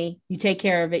the money. You take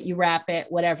care of it. You wrap it,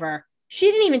 whatever."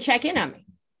 She didn't even check in on me.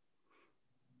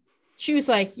 She was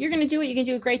like, "You're going to do it. You can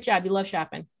do a great job. You love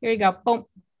shopping. Here you go." Boom.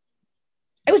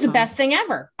 It was the best thing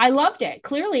ever. I loved it.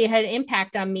 Clearly, it had an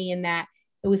impact on me in that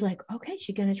it was like, okay,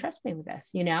 she's going to trust me with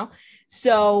this,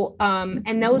 So,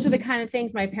 and those are the kind of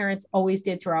things my parents always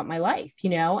did throughout my life,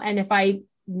 and if I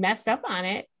messed up on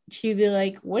it, she'd be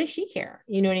like, "What does she care?"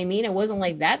 You know what I mean? It wasn't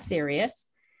like that serious,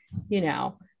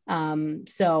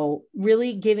 So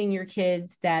really giving your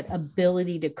kids that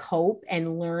ability to cope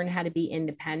and learn how to be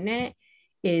independent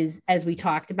is, as we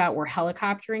talked about, we're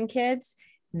helicoptering kids.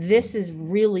 This is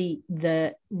really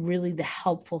the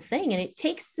helpful thing. And it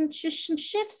takes some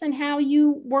shifts in how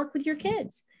you work with your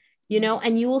kids,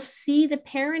 and you will see the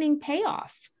parenting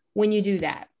payoff when you do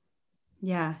that.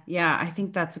 Yeah. I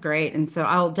think that's great. And so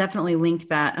I'll definitely link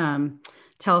that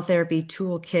teletherapy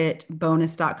toolkit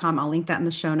bonus.com. I'll link that in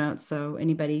the show notes, so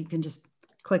anybody can just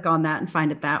click on that and find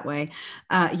it that way.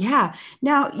 Yeah.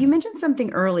 Now, you mentioned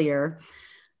something earlier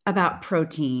about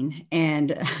protein,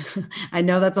 and I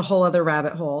know that's a whole other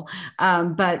rabbit hole.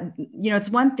 But it's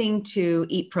one thing to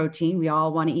eat protein. We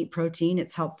all want to eat protein.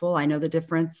 It's helpful. I know the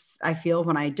difference I feel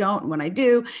when I don't, and when I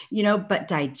do, but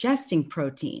digesting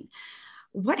protein,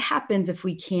 what happens if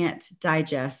we can't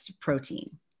digest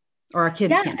protein, or our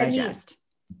kids can't digest?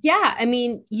 I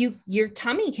mean, your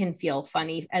tummy can feel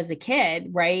funny as a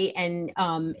kid, right? And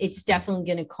it's definitely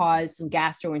going to cause some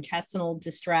gastrointestinal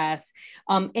distress,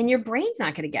 and your brain's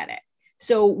not going to get it.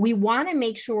 So we want to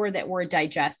make sure that we're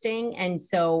digesting. And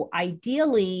so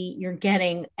ideally, you're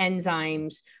getting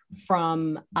enzymes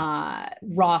from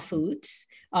raw foods,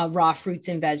 raw fruits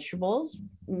and vegetables.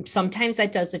 Sometimes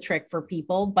that does the trick for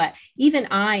people, but even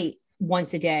I,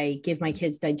 once a day, give my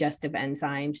kids digestive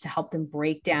enzymes to help them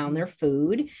break down their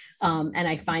food. And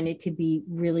I find it to be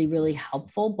really, really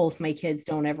helpful. Both my kids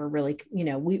don't ever really,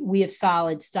 we have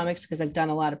solid stomachs because I've done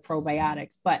a lot of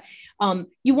probiotics, but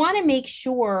you want to make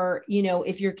sure,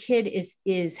 if your kid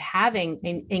is having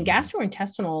and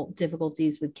gastrointestinal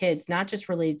difficulties with kids, not just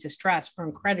related to stress, are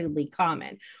incredibly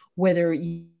common, whether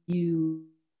you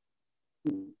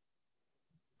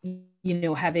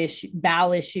have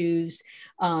bowel issues,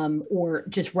 or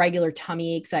just regular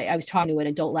tummy aches. I was talking to an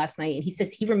adult last night, and he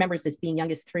says he remembers this being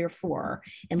young as 3 or 4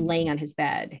 and laying on his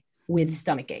bed with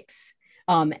stomach aches.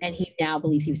 And he now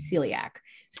believes he was celiac.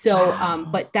 So,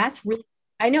 but that's really,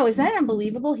 I know, is that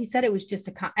unbelievable? He said it was just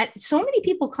so many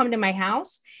people come to my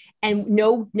house, and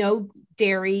no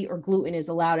dairy or gluten is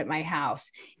allowed at my house.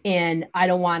 And I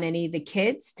don't want any of the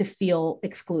kids to feel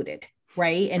excluded.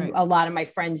 Right. And right. A lot of my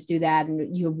friends do that.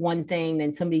 And you have one thing,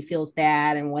 then somebody feels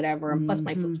bad and whatever. And plus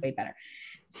my food's way better.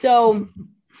 So,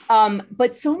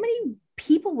 but so many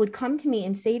people would come to me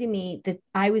and say to me that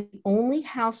I was the only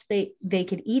house they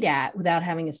could eat at without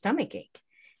having a stomach ache.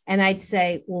 And I'd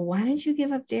say, well, why don't you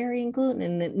give up dairy and gluten?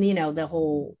 And then, the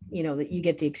whole, that you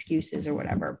get the excuses or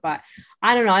whatever, but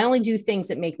I don't know. I only do things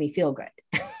that make me feel good.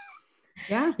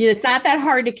 Yeah. It's not that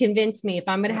hard to convince me if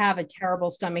I'm going to have a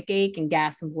terrible stomach ache and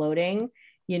gas and bloating,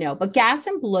 but gas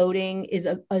and bloating is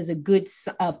a good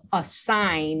a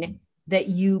sign that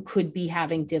you could be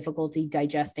having difficulty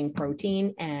digesting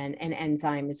protein, and an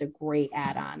enzyme is a great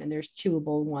add-on. And there's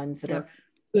chewable ones that are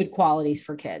good qualities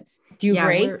for kids. Do you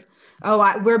agree?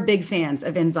 We're big fans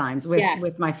of enzymes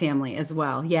with my family as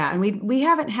well. Yeah. And we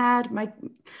haven't had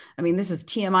this is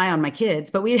TMI on my kids,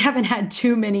 but we haven't had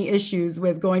too many issues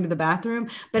with going to the bathroom,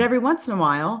 but every once in a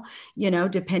while,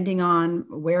 depending on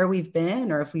where we've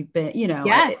been, or if we've been,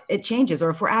 it changes, or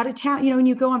if we're out of town, when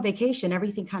you go on vacation,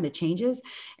 everything kind of changes.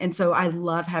 And so I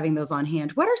love having those on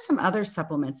hand. What are some other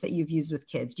supplements that you've used with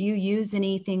kids? Do you use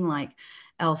anything like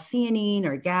L-theanine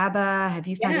or GABA? Have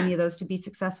you found any of those to be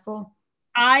successful?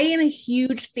 I am a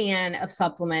huge fan of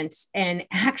supplements, and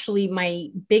actually my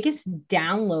biggest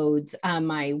downloads on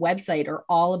my website are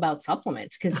all about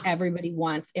supplements, because everybody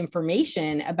wants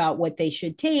information about what they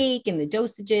should take and the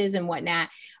dosages and whatnot.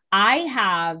 I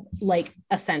have like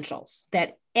essentials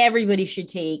that everybody should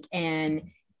take,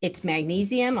 and it's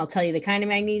magnesium. I'll tell you the kind of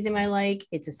magnesium I like.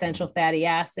 It's essential fatty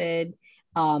acid,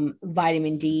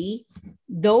 vitamin D.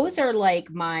 Those are like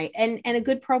and a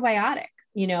good probiotic,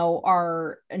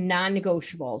 are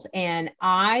non-negotiables. And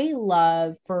I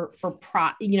love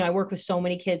I work with so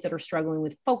many kids that are struggling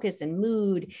with focus and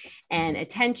mood and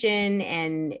attention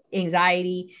and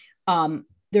anxiety.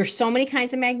 There's so many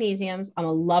kinds of magnesiums. I'm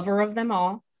a lover of them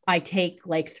all. I take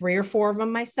like 3 or 4 of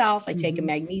them myself. I take a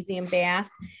magnesium bath.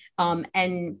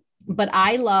 But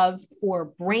I love for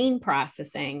brain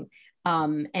processing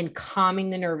and calming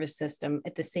the nervous system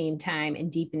at the same time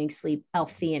and deepening sleep,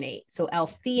 L-theanate. So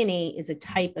L-theanate is a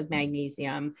type of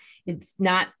magnesium. It's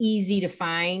not easy to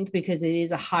find because it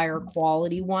is a higher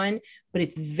quality one, but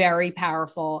it's very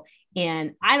powerful.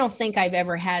 And I don't think I've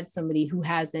ever had somebody who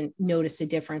hasn't noticed a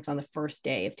difference on the first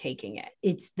day of taking it.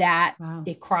 It's that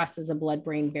It crosses a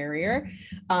blood-brain barrier.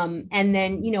 And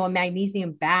then, a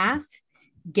magnesium bath,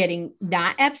 getting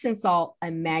not Epsom salt,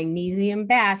 a magnesium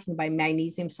bath, you can buy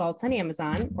magnesium salts on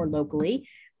Amazon or locally,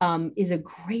 is a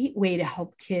great way to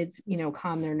help kids,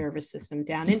 calm their nervous system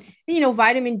down. And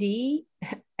vitamin D,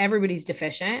 everybody's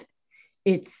deficient.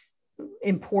 It's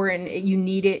important. You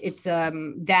need it. It's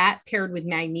that paired with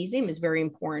magnesium is very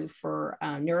important for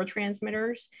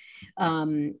neurotransmitters.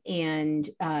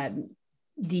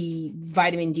 The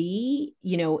vitamin D,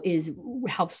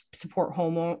 helps support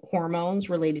hormones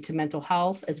related to mental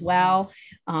health as well.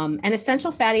 And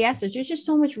essential fatty acids, there's just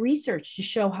so much research to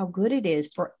show how good it is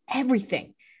for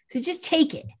everything. So just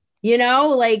take it,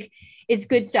 it's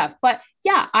good stuff. But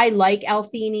yeah, I like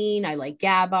L-theanine. I like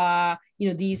GABA.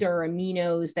 These are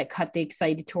aminos that cut the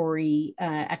excitatory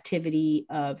activity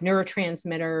of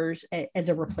neurotransmitters as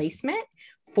a replacement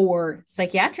for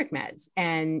psychiatric meds.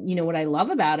 And, what I love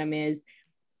about them is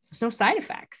there's no side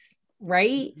effects,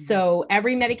 right? So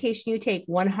every medication you take,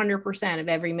 100% of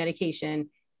every medication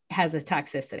has a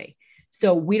toxicity.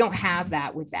 So we don't have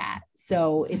that with that.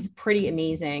 So it's pretty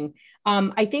amazing.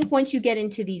 I think once you get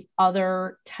into these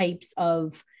other types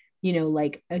of,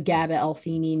 like a GABA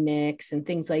L-theanine mix and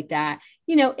things like that,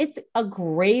 it's a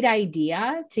great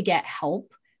idea to get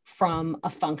help from a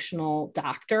functional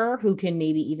doctor who can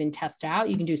maybe even test out.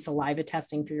 You can do saliva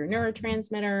testing for your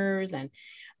neurotransmitters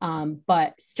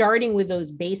but starting with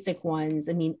those basic ones,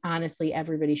 honestly,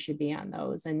 everybody should be on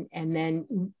those and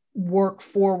then work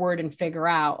forward and figure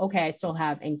out, okay, I still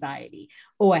have anxiety.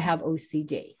 Oh, I have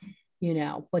OCD,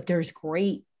 but there's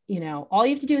great, all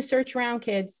you have to do is search around,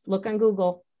 kids, look on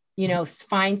Google,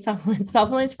 find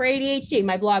supplements for ADHD.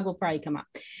 My blog will probably come up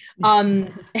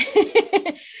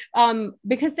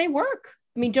because they work.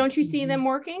 Don't you see them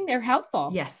working? They're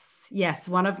helpful. Yes.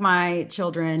 One of my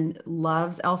children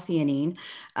loves L-theanine.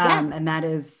 And that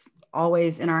is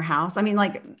always in our house.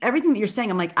 Like everything that you're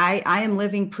saying, I'm like, I am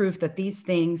living proof that these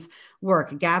things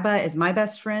work. GABA is my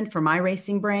best friend for my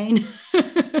racing brain.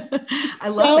 I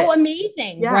love it. So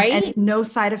amazing, right? And no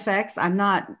side effects. I'm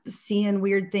not seeing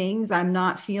weird things. I'm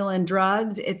not feeling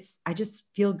drugged. I just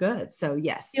feel good. So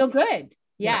yes. Feel good.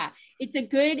 Yeah. It's a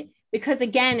good, because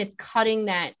again, it's cutting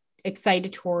that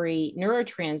excitatory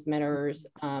neurotransmitters,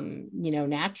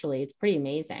 naturally. It's pretty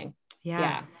amazing.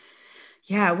 Yeah.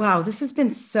 Wow. This has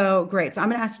been so great. So I'm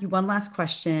going to ask you one last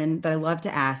question that I love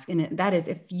to ask. And that is,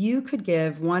 if you could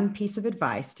give one piece of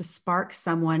advice to spark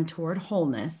someone toward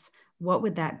wholeness, what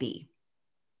would that be?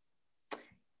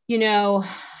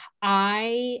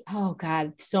 Oh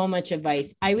God, so much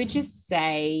advice. I would just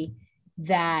say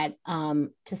that,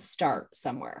 to start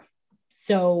somewhere.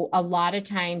 So a lot of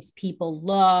times people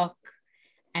look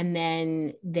and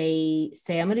then they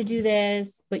say, I'm going to do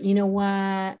this, but you know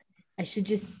what? I should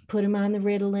just put them on the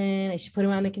Ritalin. I should put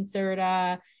them on the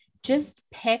Concerta. Just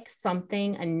pick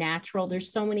something, a natural.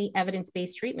 There's so many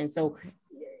evidence-based treatments. So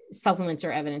supplements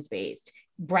are evidence-based.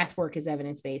 Breath work is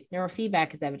evidence-based.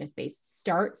 Neurofeedback is evidence-based.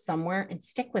 Start somewhere and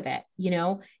stick with it.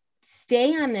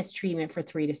 Stay on this treatment for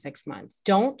 3 to 6 months.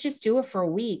 Don't just do it for a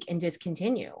week and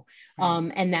discontinue.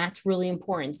 And that's really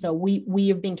important. So we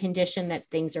have been conditioned that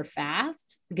things are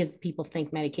fast because people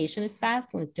think medication is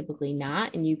fast when it's typically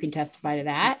not. And you can testify to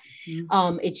that.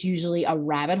 It's usually a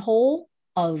rabbit hole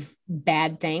of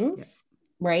bad things,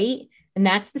 right? And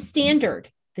that's the standard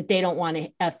that they don't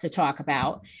want us to talk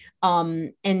about.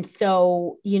 And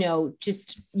so,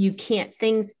 just, you can't,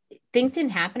 things didn't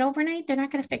happen overnight. They're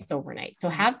not going to fix overnight. So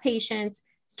have patience,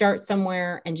 start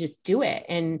somewhere and just do it.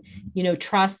 And,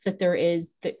 trust that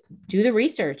do the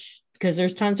research, because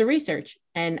there's tons of research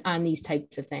and on these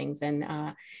types of things. And,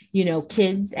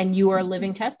 kids, and you are a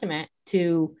living testament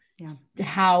to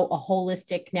how a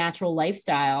holistic, natural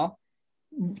lifestyle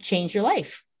changed your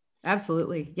life.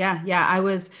 Absolutely. Yeah. I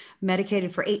was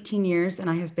medicated for 18 years and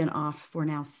I have been off for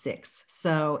now 6.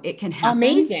 So it can happen.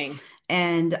 Amazing.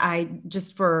 And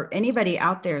for anybody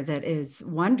out there that is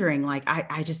wondering, like,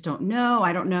 I just don't know.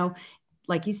 I don't know.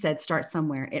 Like you said, start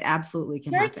somewhere. It absolutely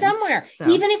can happen. Start somewhere. So,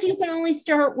 even if you can only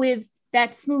start with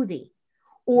that smoothie,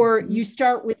 or you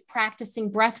start with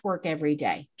practicing breath work every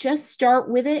day, just start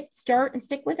with it, start and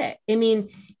stick with it. And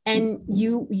And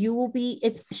you will be,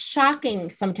 it's shocking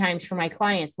sometimes for my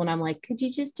clients when I'm like, could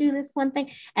you just do this one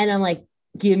thing? And I'm like,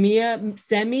 send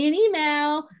me an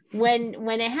email when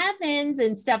it happens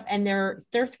and stuff. And they're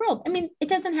thrilled. I mean, it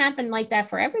doesn't happen like that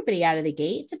for everybody out of the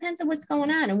gate. It depends on what's going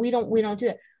on. And we don't do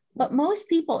it. But most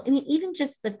people, I mean, even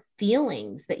just the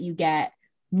feelings that you get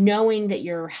knowing that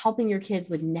you're helping your kids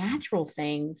with natural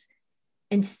things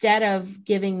instead of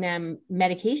giving them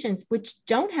medications, which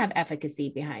don't have efficacy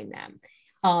behind them,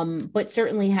 but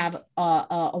certainly have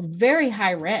a very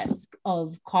high risk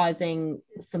of causing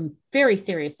some very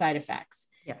serious side effects.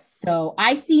 Yes. So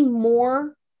I see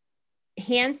more,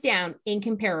 hands down,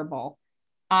 incomparable.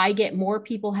 I get more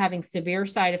people having severe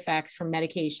side effects from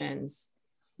medications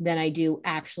than I do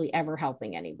actually ever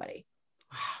helping anybody.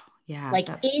 Wow. Yeah. Like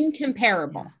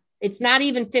incomparable. Yeah. It's not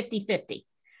even 50-50.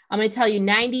 I'm going to tell you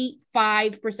 95%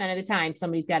 of the time,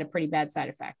 somebody's got a pretty bad side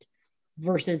effect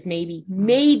versus maybe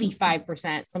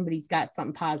 5% somebody's got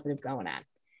something positive going on.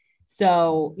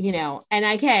 So, and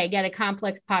I get a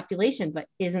complex population, but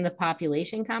isn't the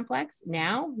population complex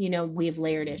now? We have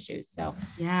layered issues. So,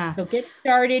 yeah. So get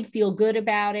started, feel good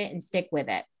about it, and stick with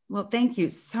it. Well, thank you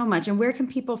so much. And where can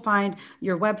people find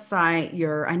your website?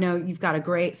 I know you've got a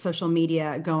great social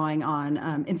media going on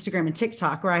Instagram and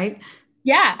TikTok, right?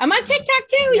 Yeah, I'm on TikTok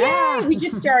too. Yeah, we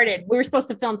just started. We were supposed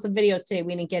to film some videos today.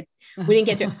 We didn't get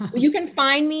to it. Well, you can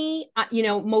find me,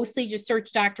 mostly just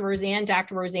search Dr. Roseanne,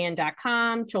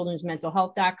 drroseanne.com,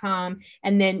 childrensmentalhealth.com.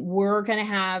 And then we're going to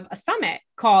have a summit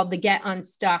called the Get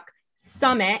Unstuck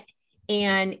Summit.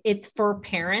 And it's for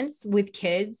parents with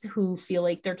kids who feel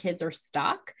like their kids are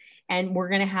stuck. And we're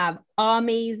going to have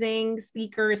amazing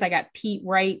speakers. I got Pete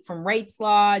Wright from Wright's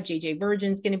Law. JJ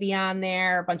Virgin's going to be on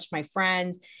there. A bunch of my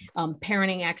friends,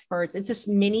 parenting experts. It's a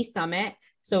mini summit.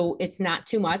 So it's not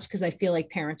too much because I feel like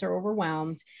parents are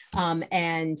overwhelmed.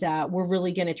 And we're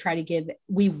really going to try to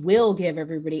we will give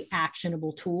everybody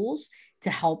actionable tools to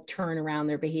help turn around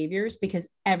their behaviors, because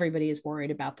everybody is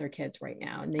worried about their kids right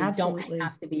now. And they Absolutely. don't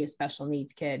have to be a special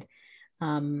needs kid.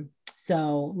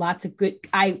 So lots of good,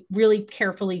 I really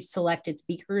carefully selected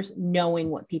speakers,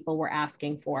 knowing what people were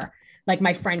asking for. Like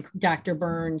my friend, Dr.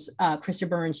 Burns, Krista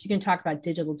Burns, she can talk about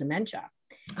digital dementia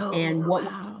and what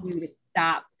we do to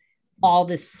stop all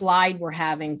this slide we're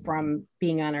having from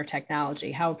being on our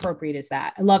technology. How appropriate is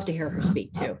that? I love to hear her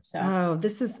speak too. So,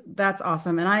 that's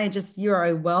awesome. And you are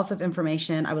a wealth of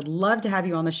information. I would love to have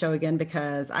you on the show again,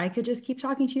 because I could just keep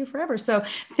talking to you forever. So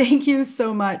thank you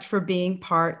so much for being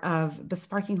part of the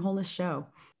Sparking Wholeness show.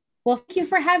 Well, thank you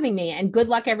for having me, and good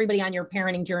luck everybody on your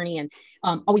parenting journey, and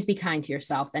always be kind to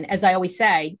yourself. And as I always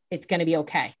say, it's going to be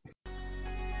okay.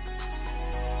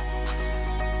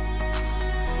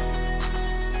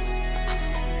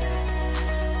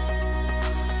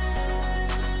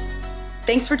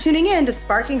 Thanks for tuning in to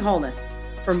Sparking Wholeness.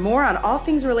 For more on all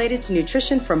things related to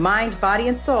nutrition for mind, body,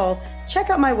 and soul, check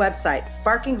out my website,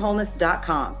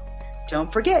 sparkingwholeness.com.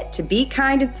 Don't forget to be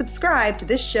kind and subscribe to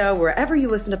this show wherever you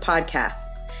listen to podcasts.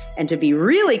 And to be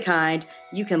really kind,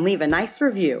 you can leave a nice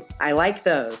review. I like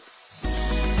those.